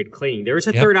get a good cleaning. There is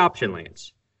a third option,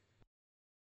 Lance.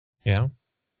 Yeah.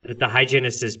 That the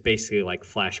hygienist is basically like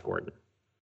Flash Gordon.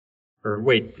 Or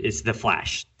wait, it's the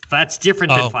Flash. That's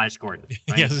different than Flash Gordon.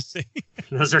 Right? Yes.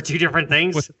 Those are two different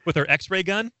things. With her X-ray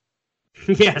gun?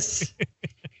 Yes.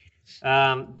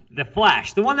 The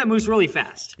Flash, the one that moves really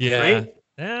fast. Yeah. Right?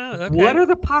 Yeah. Okay. What are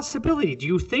the possibilities? Do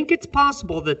you think it's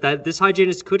possible that this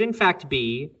hygienist could in fact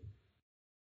be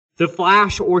the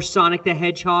Flash or Sonic the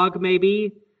Hedgehog,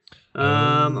 maybe?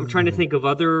 I'm trying to think of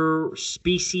other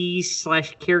species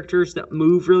 / characters that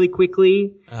move really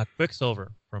quickly.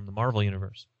 Quicksilver from the Marvel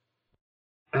Universe.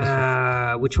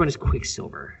 Which one is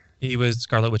Quicksilver? He was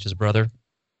Scarlet Witch's brother.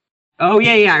 Oh,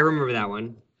 yeah, I remember that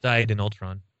one. Died in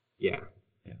Ultron. Yeah.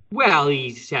 Well,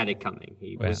 he had it coming.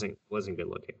 He wasn't good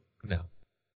looking. No.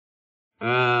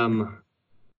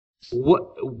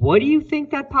 What do you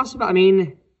think that possible? I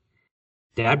mean,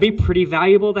 that'd be pretty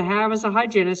valuable to have as a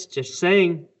hygienist. Just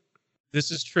saying. This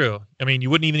is true. I mean, you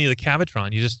wouldn't even need a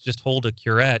Cavitron. You just hold a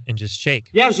curette and just shake.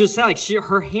 Yeah, I was just saying,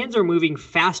 her hands are moving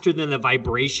faster than the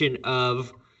vibration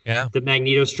of the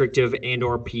magnetostrictive and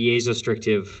or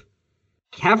piezostrictive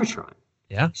Cavitron.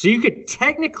 Yeah. So you could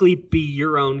technically be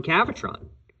your own Cavitron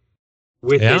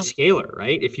with a scaler,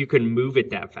 right? If you can move it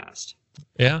that fast.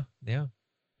 Yeah.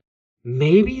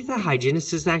 Maybe the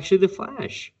hygienist is actually the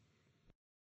Flash.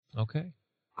 Okay.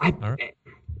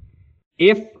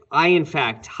 If I, in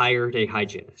fact, hired a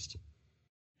hygienist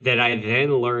that I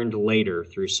then learned later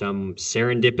through some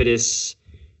serendipitous,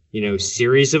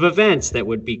 series of events that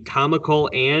would be comical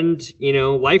and,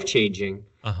 life-changing,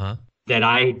 that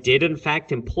I did, in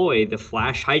fact, employ the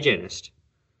Flash hygienist,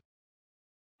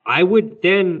 I would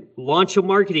then launch a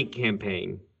marketing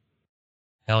campaign.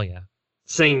 Hell yeah.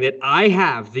 Saying that I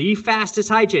have the fastest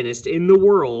hygienist in the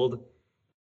world.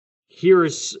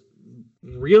 Here's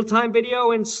real-time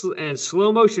video and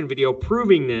slow motion video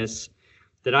proving this,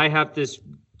 that I have this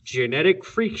genetic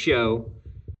freak show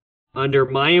under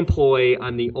my employ.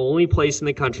 I'm the only place in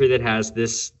the country that has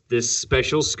this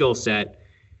special skill set.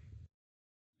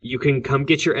 You can come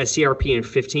get your SCRP in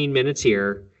 15 minutes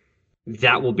here.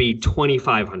 That will be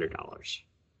 $2,500.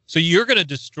 So you're going to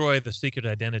destroy the secret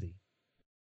identity.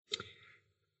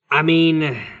 I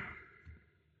mean,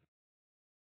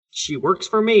 she works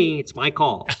for me. It's my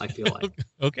call, I feel like.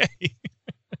 Okay.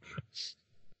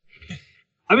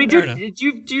 I mean, do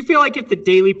you feel like if the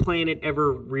Daily Planet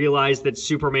ever realized that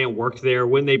Superman worked there,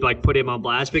 wouldn't they like put him on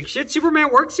blast? Like, shit,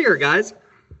 Superman works here, guys.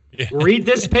 Yeah. Read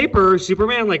this paper.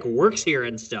 Superman like works here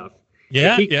and stuff.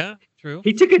 Yeah, yeah, true.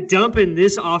 He took a dump in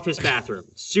this office bathroom.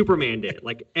 Superman did,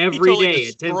 like every day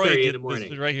at 10:30 in the morning.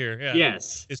 This is right here. Yeah.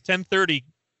 Yes. It's 10:30.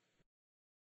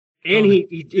 And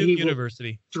he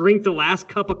University drink the last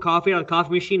cup of coffee out of the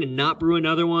coffee machine and not brew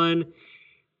another one.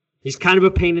 He's kind of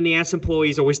a pain in the ass employee.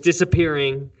 He's always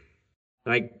disappearing,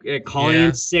 like calling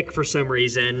in sick for some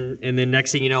reason. And then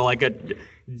next thing you know, like a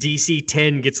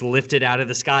DC-10 gets lifted out of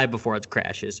the sky before it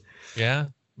crashes. Yeah.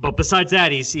 But besides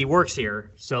that, he works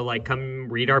here. So like, come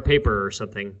read our paper or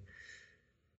something.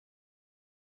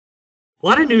 A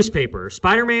lot of newspapers.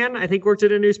 Spider-Man, I think, worked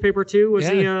at a newspaper too. Was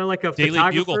he like a Daily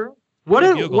photographer? Bugle. What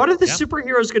are the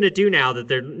superheroes going to do now that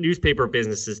their newspaper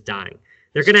business is dying?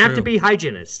 They're going to have to be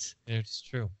hygienists. It's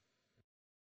true.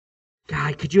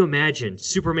 God, could you imagine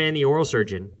Superman the oral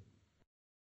surgeon,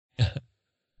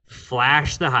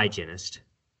 Flash the hygienist?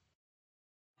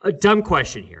 A dumb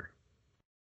question here.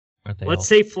 Let's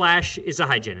say Flash is a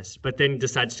hygienist, but then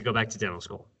decides to go back to dental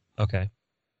school. Okay.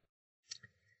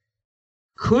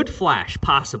 Could Flash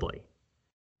possibly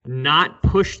not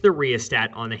push the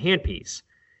rheostat on the handpiece,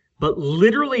 but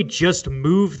literally just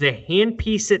move the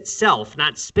handpiece itself,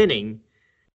 not spinning,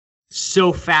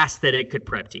 so fast that it could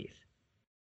prep teeth?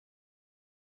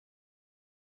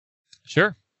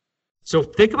 Sure. So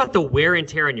think about the wear and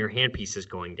tear on your handpieces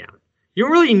going down. You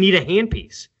don't really need a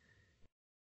handpiece.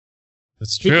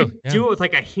 That's true. You could do it with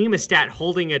like a hemostat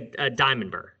holding a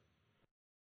diamond burr.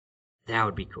 That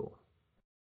would be cool.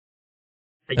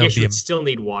 I guess you would still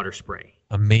need water spray.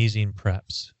 Amazing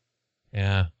preps.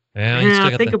 Yeah. All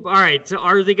right, so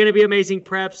are they going to be amazing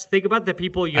preps? Think about the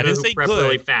people who prep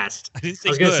really fast. I didn't say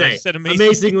I was going to say, I said amazing.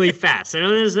 Amazingly fast. I know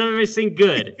there's not anything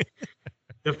good.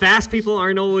 The fast people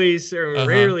aren't always, or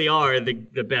rarely are, the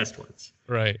best ones.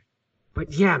 Right.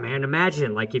 But yeah, man,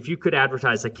 imagine like if you could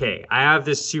advertise like, hey, I have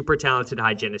this super talented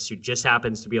hygienist who just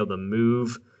happens to be able to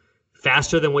move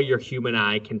faster than what your human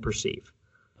eye can perceive.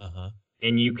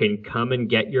 And you can come and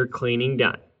get your cleaning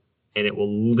done. And it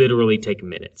will literally take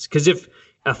minutes. Because if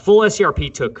a full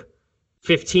SCRP took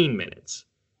 15 minutes,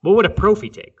 what would a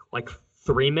Profi take? Like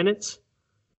 3 minutes?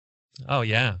 Oh,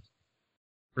 yeah.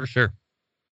 For sure.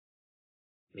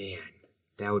 Man,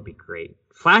 that would be great.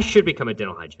 Flash should become a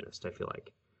dental hygienist, I feel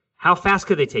like. How fast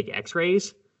could they take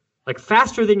x-rays? Like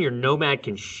faster than your Nomad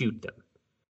can shoot them.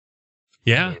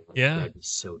 Yeah, Man, that'd be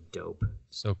so dope.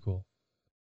 So cool.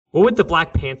 What would the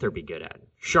Black Panther be good at?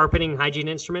 Sharpening hygiene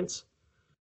instruments?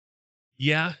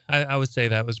 Yeah, I would say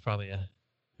that was probably a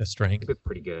strength. It'd be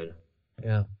pretty good.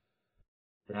 Yeah.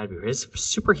 It's a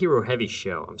superhero heavy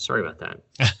show. I'm sorry about that.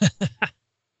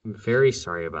 I'm very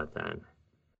sorry about that.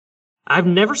 I've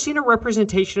never seen a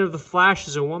representation of the Flash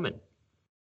as a woman.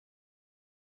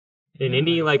 In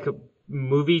any like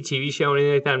movie, TV show,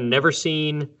 anything like that, I've never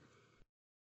seen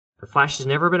the Flash has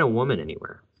never been a woman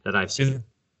anywhere that I've seen.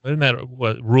 Isn't that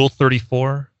what Rule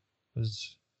 34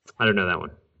 was? I don't know that one.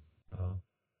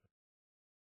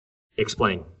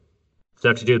 Explain. Does that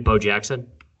have to do with Bo Jackson?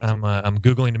 I'm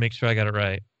Googling to make sure I got it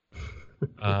right.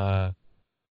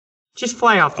 Just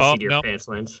fly off the seat of your pants,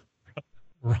 Lance.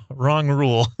 Wrong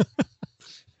rule.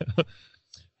 Come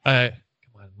on,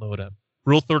 load up.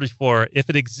 Rule 34. If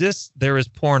it exists, there is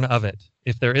porn of it.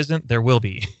 If there isn't, there will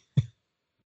be.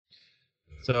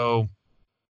 So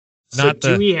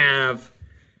do we have...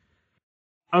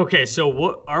 Okay, so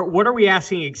what are we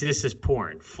asking exists as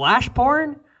porn? Flash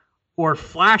porn? Or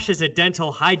Flash as a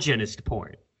dental hygienist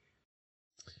porn?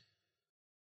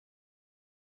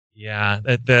 Yeah,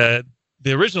 the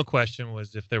original question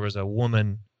was if there was a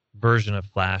woman version of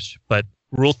Flash, but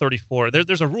Rule 34,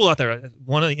 there's a rule out there.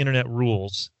 One of the internet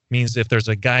rules means if there's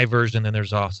a guy version, then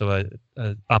there's also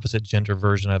a opposite gender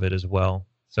version of it as well.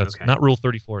 So it's not Rule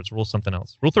 34, it's Rule something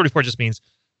else. Rule 34 just means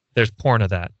there's porn of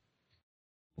that.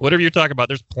 Whatever you're talking about,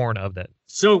 there's porn of that.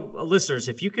 So, listeners,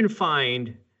 if you can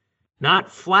find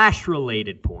not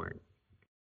Flash-related porn,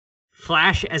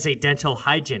 Flash as a dental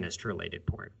hygienist-related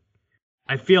porn,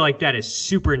 I feel like that is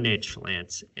super niche,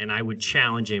 Lance, and I would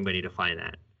challenge anybody to find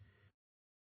that.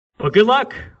 Well, good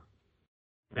luck.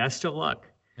 Best of luck.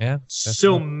 Yeah.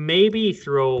 So maybe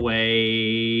throw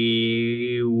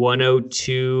away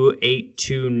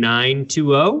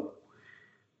 102-82920.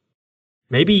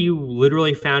 Maybe you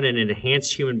literally found an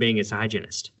enhanced human being as a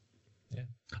hygienist. Yeah.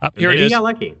 Maybe Here it is. you got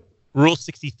lucky. Rule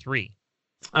 63.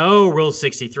 Oh, Rule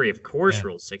 63. Of course, Yeah.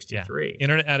 Rule 63. Yeah.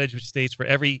 Internet adage which states for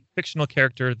every fictional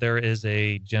character, there is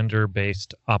a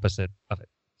gender-based opposite of it.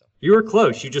 You were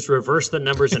close. You just reversed the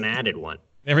numbers and added one.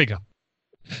 There we go.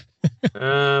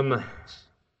 I'm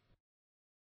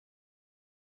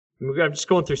just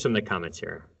going through some of the comments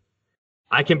here.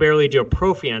 I can barely do a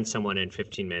prophy on someone in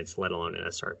 15 minutes, let alone an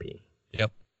SRP.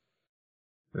 Yep.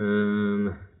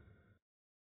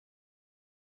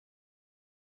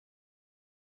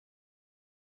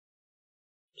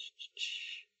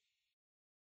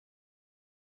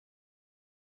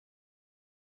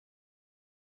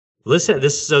 Listen,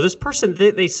 this person,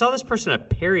 they saw this person at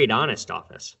periodontist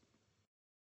office,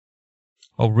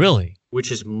 Oh, really?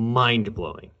 which is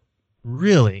mind-blowing.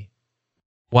 Really?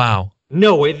 Wow.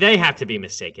 No way, they have to be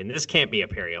mistaken. This can't be a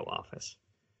perio office.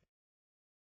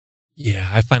 Yeah,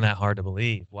 I find that hard to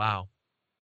believe. Wow.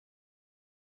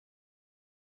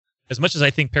 As much as I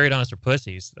think periodontists are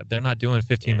pussies, they're not doing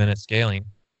 15-minute scaling.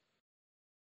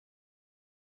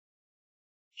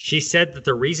 She said that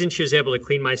the reason she was able to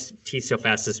clean my teeth so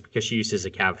fast is because she uses a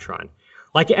Cavitron.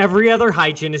 Like every other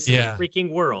hygienist in the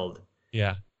freaking world.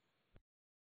 Yeah.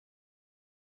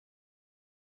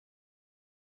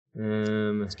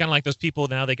 It's kind of like those people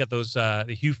now. They got those.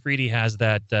 Hugh Freedy has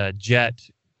that jet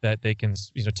that they can,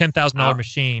 $10,000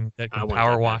 machine that can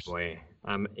power wash.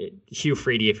 Hugh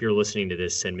Freedy, if you're listening to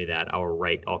this, send me that. I'll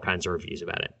write all kinds of reviews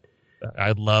about it.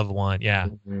 I'd love one. Yeah.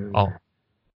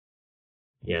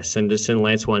 Yeah, send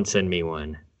Lance one, send me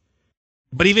one.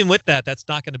 But even with that, that's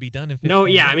not going to be done in 15 No,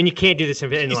 yeah, minutes. I mean, you can't do this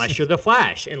unless you're the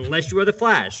Flash. Unless you are the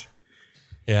Flash.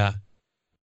 Yeah.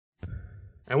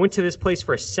 I went to this place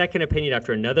for a second opinion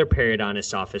after another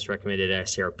periodontist office recommended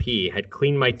SRP. Had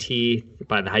cleaned my teeth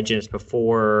by the hygienist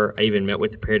before I even met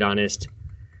with the periodontist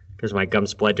because my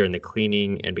gums bled during the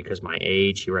cleaning and because my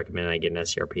age, he recommended I get an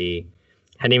SRP.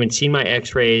 Hadn't even seen my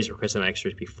x-rays, requested my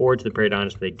x-rays before to the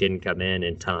periodontist, but they didn't come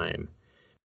in time.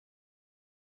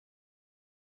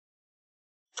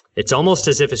 It's almost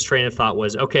as if his train of thought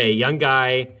was, okay, young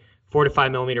guy, 4 to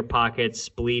 5 millimeter pockets,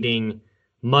 bleeding,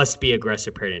 must be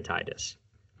aggressive periodontitis.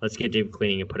 Let's get deep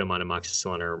cleaning and put him on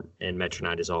amoxicillin and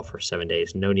metronidazole for 7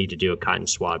 days. No need to do a cotton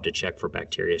swab to check for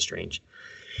bacteria strains.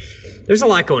 There's a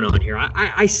lot going on here.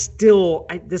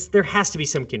 There has to be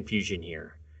some confusion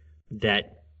here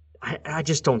that I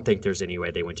just don't think there's any way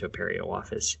they went to a perio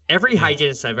office. Every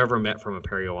hygienist I've ever met from a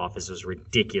perio office was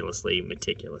ridiculously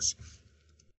meticulous.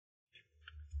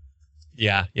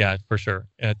 Yeah, for sure.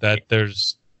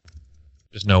 There's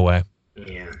no way.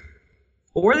 Yeah.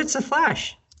 Or it's a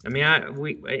Flash. I mean,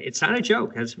 it's not a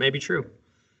joke. That's maybe true.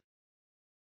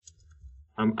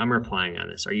 I'm replying on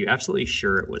this. Are you absolutely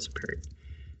sure it was period?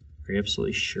 Are you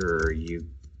absolutely sure you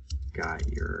got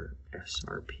your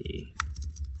SRP?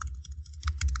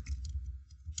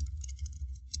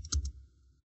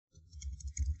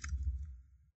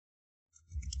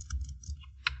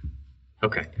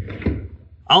 Okay.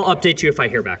 I'll update you if I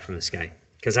hear back from this guy,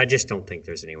 because I just don't think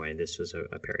there's any way this was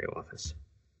a perio office.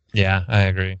 Yeah, I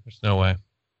agree. There's no way.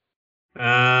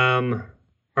 All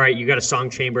right, you got a song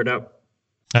chambered up?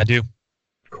 I do.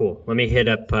 Cool. Let me hit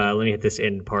this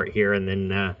end part here, and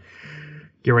then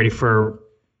get ready for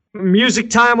music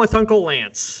time with Uncle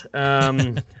Lance.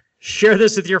 Share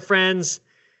this with your friends.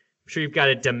 I'm sure you've got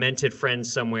a demented friend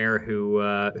somewhere who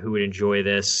would enjoy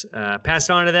this. Pass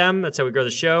it on to them. That's how we grow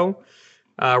the show.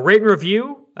 Rate and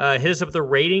review. Hit us up with a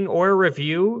rating or a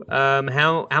review.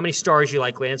 How many stars you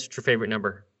like, Lance? What's your favorite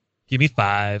number? Give me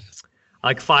 5. I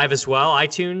like 5 as well.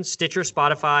 iTunes, Stitcher,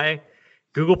 Spotify,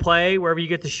 Google Play, wherever you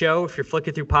get the show. If you're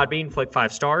flicking through Podbean, flick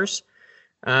 5 stars.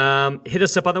 Hit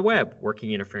us up on the web,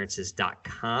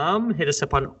 workinginterferences.com. Hit us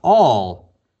up on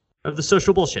all of the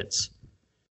social bullshits.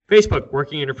 Facebook,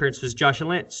 Working Interferences, Josh and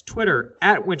Lance. Twitter,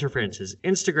 @Winterferences.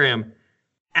 Instagram,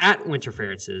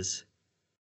 @Winterferences.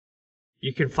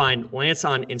 You can find Lance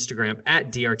on Instagram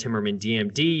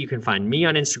 @DrTimmermanDMD. You can find me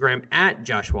on Instagram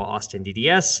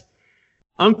 @JoshuaAustinDDS.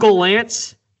 Uncle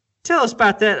Lance, tell us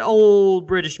about that old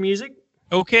British music.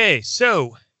 Okay,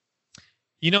 so,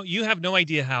 you have no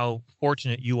idea how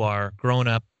fortunate you are growing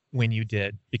up when you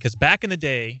did. Because back in the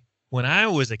day, when I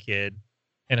was a kid,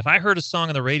 and if I heard a song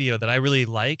on the radio that I really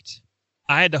liked,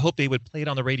 I had to hope they would play it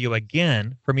on the radio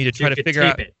again for me to try to figure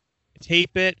out,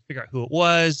 tape it, figure out who it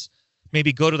was,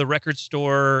 maybe go to the record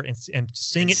store and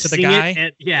sing it to the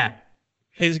guy.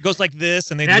 It goes like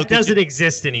this, and they that doesn't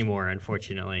exist anymore,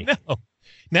 unfortunately. No.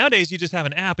 Nowadays, you just have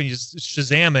an app, and you just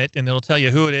Shazam it, and it'll tell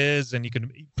you who it is, and you can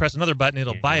press another button,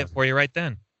 it'll buy it for you right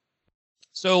then.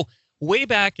 So way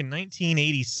back in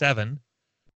 1987,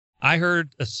 I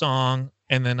heard a song,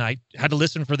 and then I had to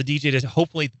listen for the DJ to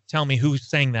hopefully tell me who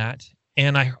sang that,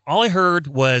 and all I heard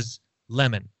was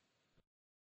Lemon.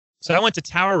 So I went to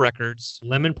Tower Records.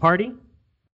 Lemon Party?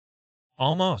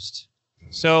 Almost.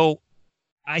 So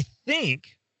I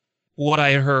think what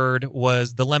I heard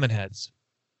was the Lemonheads.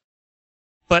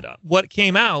 But what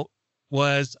came out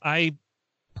was I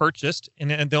purchased, and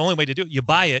the only way to do it, you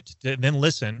buy it to then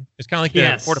listen. It's kind of like the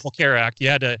Affordable Care Act. You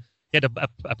had to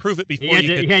approve it before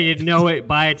you could. Yeah, you'd know it,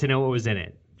 buy it to know what was in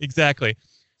it. Exactly.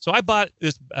 So I bought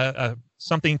this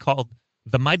something called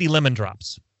the Mighty Lemon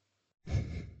Drops.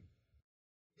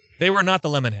 They were not the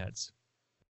Lemonheads.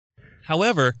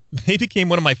 However, they became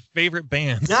one of my favorite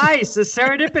bands. Nice,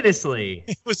 serendipitously.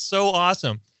 It was so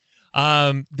awesome.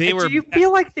 Do you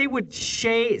feel like they would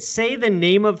say the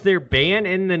name of their band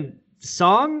in the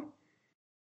song?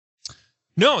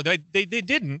 No, they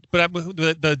didn't. But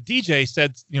the DJ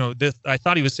said, I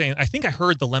thought he was saying, I think I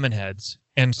heard the Lemonheads.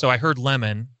 And so I heard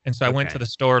Lemon. And so I went to the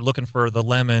store looking for the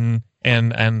Lemon,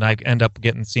 and I end up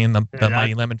seeing the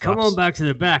Mighty Lemon Drops. Come on back to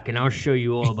the back, and I'll show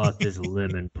you all about this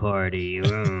Lemon Party.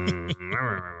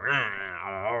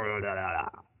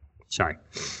 Sorry.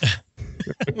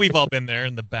 We've all been there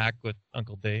in the back with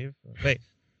Uncle Dave. Wait.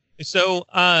 So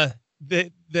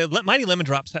the Mighty Lemon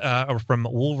Drops are from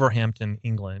Wolverhampton,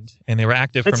 England, and they were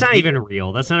active. That's not even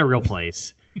real. That's not a real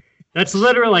place. That's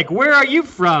literally like, where are you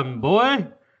from, boy?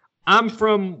 I'm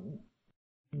from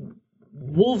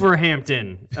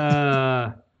Wolverhampton.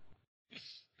 Fucking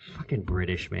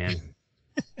British, man.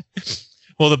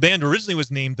 Well, the band originally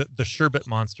was named the Sherbet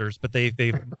Monsters, but they've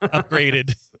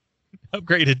upgraded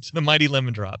to the Mighty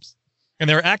Lemon Drops. And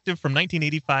they were active from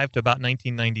 1985 to about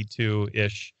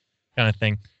 1992-ish kind of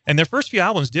thing. And their first few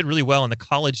albums did really well in the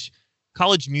college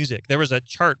music. There was a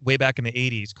chart way back in the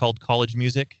 80s called College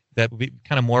Music that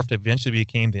kind of morphed, eventually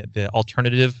became the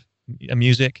alternative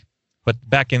music. But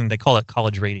back in, they call it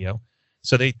college radio.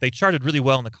 So they charted really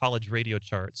well in the college radio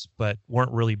charts, but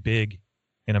weren't really big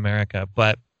in America.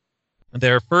 But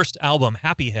their first album,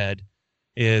 Happy Head,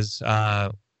 was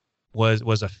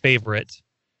a favorite.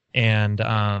 And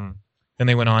then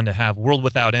they went on to have World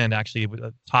Without End, actually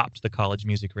topped the college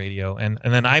music radio. And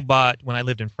then when I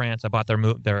lived in France, I bought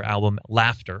their album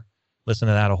Laughter, listened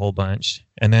to that a whole bunch.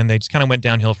 And then they just kind of went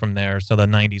downhill from there. So the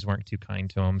 90s weren't too kind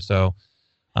to them. So,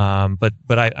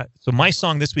 so my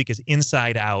song this week is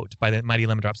Inside Out by the Mighty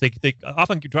Lemon Drops. They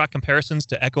often draw comparisons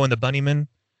to Echo and the Bunnymen.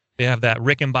 They have that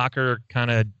Rickenbacker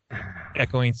kind of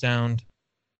echoing sound.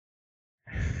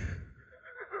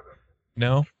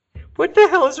 No? What the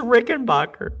hell is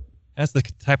Rickenbacker? That's the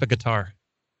type of guitar.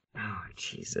 Oh,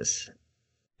 Jesus.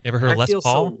 You ever heard of Les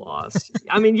Paul? I feel so lost.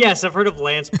 I mean, yes, I've heard of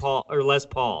Les Paul.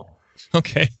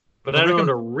 Okay. But I don't know what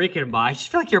a Rickenbacker. I just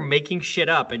feel like you're making shit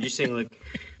up and just saying, like,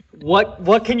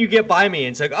 what can you get by me?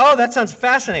 And it's like, oh, that sounds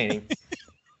fascinating.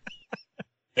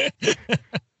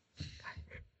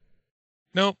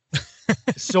 Nope.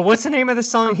 So what's the name of the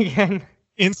song again?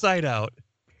 Inside Out.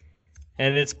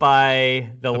 And it's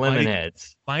by the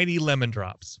Lemonheads. Mighty Lemon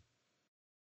Drops.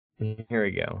 Here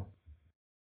we go.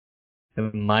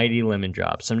 The Mighty Lemon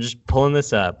Drops. I'm just pulling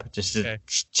this up just to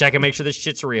check and make sure this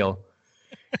shit's real.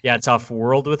 Yeah, it's off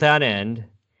World Without End.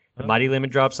 The Mighty Lemon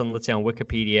Drops on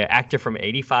Wikipedia. Active from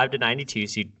 85 to 92.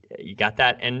 So you got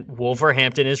that. And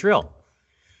Wolverhampton is real.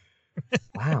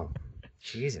 Wow.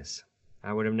 Jesus.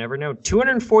 I would have never known.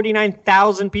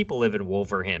 249,000 people live in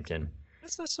Wolverhampton.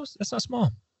 That's not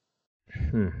small.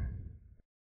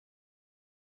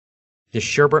 The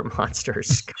Sherbet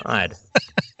Monsters. God.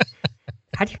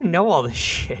 How do you know all this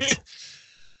shit?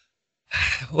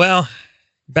 Well,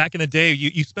 back in the day,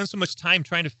 you spend so much time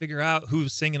trying to figure out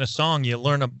who's singing a song. You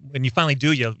learn, and you finally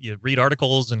do. You read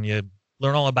articles and you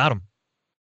learn all about them.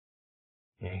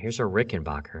 Yeah, here's a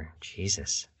Rickenbacker.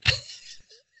 Jesus.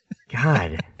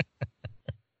 God.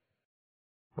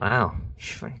 Wow.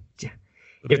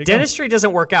 If dentistry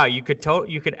doesn't work out, you could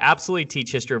absolutely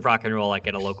teach history of rock and roll like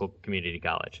at a local community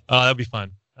college. Oh, that'd be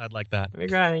fun. I'd like that. I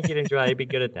think you'd enjoy it. You'd be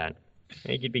good at that. I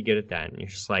think you'd be good at that. And you're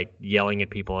just like yelling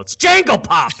at people. It's Jangle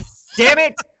Pop! Damn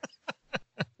it!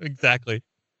 Exactly.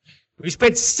 We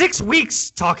spent 6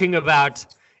 weeks talking about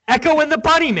Echo and the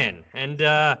Bunnymen,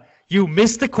 and you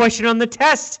missed the question on the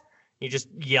test. You're just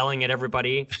yelling at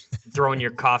everybody, throwing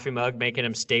your coffee mug, making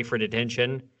them stay for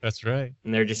detention. That's right.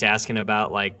 And they're just asking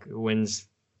about, like, when's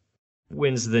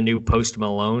the new Post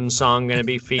Malone song going to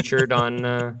be featured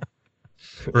on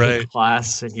right.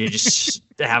 class? And you just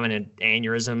having an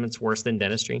aneurysm. It's worse than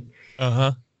dentistry.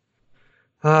 Uh-huh.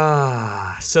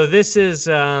 So this is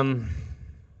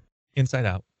Inside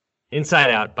Out.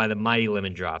 Inside Out by the Mighty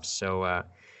Lemon Drops. So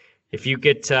if you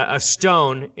get a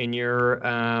stone in your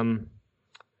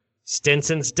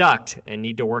Stinson's duct and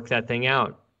need to work that thing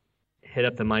out, hit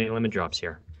up the Mighty Lemon Drops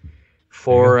here.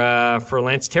 For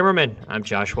Lance Timmerman, I'm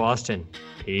Josh Austin.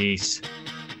 Peace.